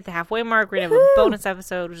gonna hit the halfway mark. We're gonna have a bonus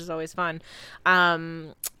episode, which is always fun.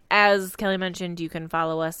 As Kelly mentioned, you can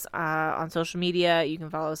follow us on social media. You can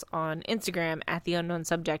follow us on Instagram at The Unknown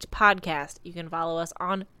Subject Podcast. You can follow us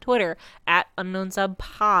on Twitter at Unknown Sub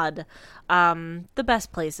Pod. The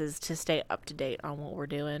best places to stay up to date on what we're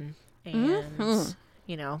doing. And,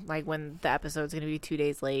 you know, like when the episode's going to be 2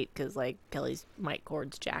 days late because, like, Kelly's mic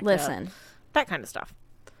cord's jacked up. That kind of stuff.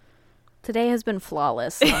 Today has been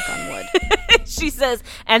flawless, knock on wood. She says,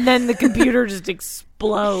 and then the computer just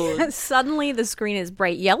explodes. Suddenly the screen is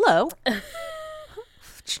bright yellow.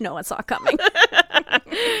 No one saw coming.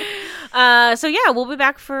 So yeah, we'll be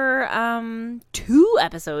back for 2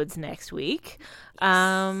 episodes next week.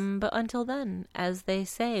 But until then, as they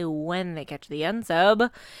say when they catch the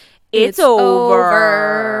unsub, it's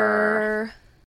over.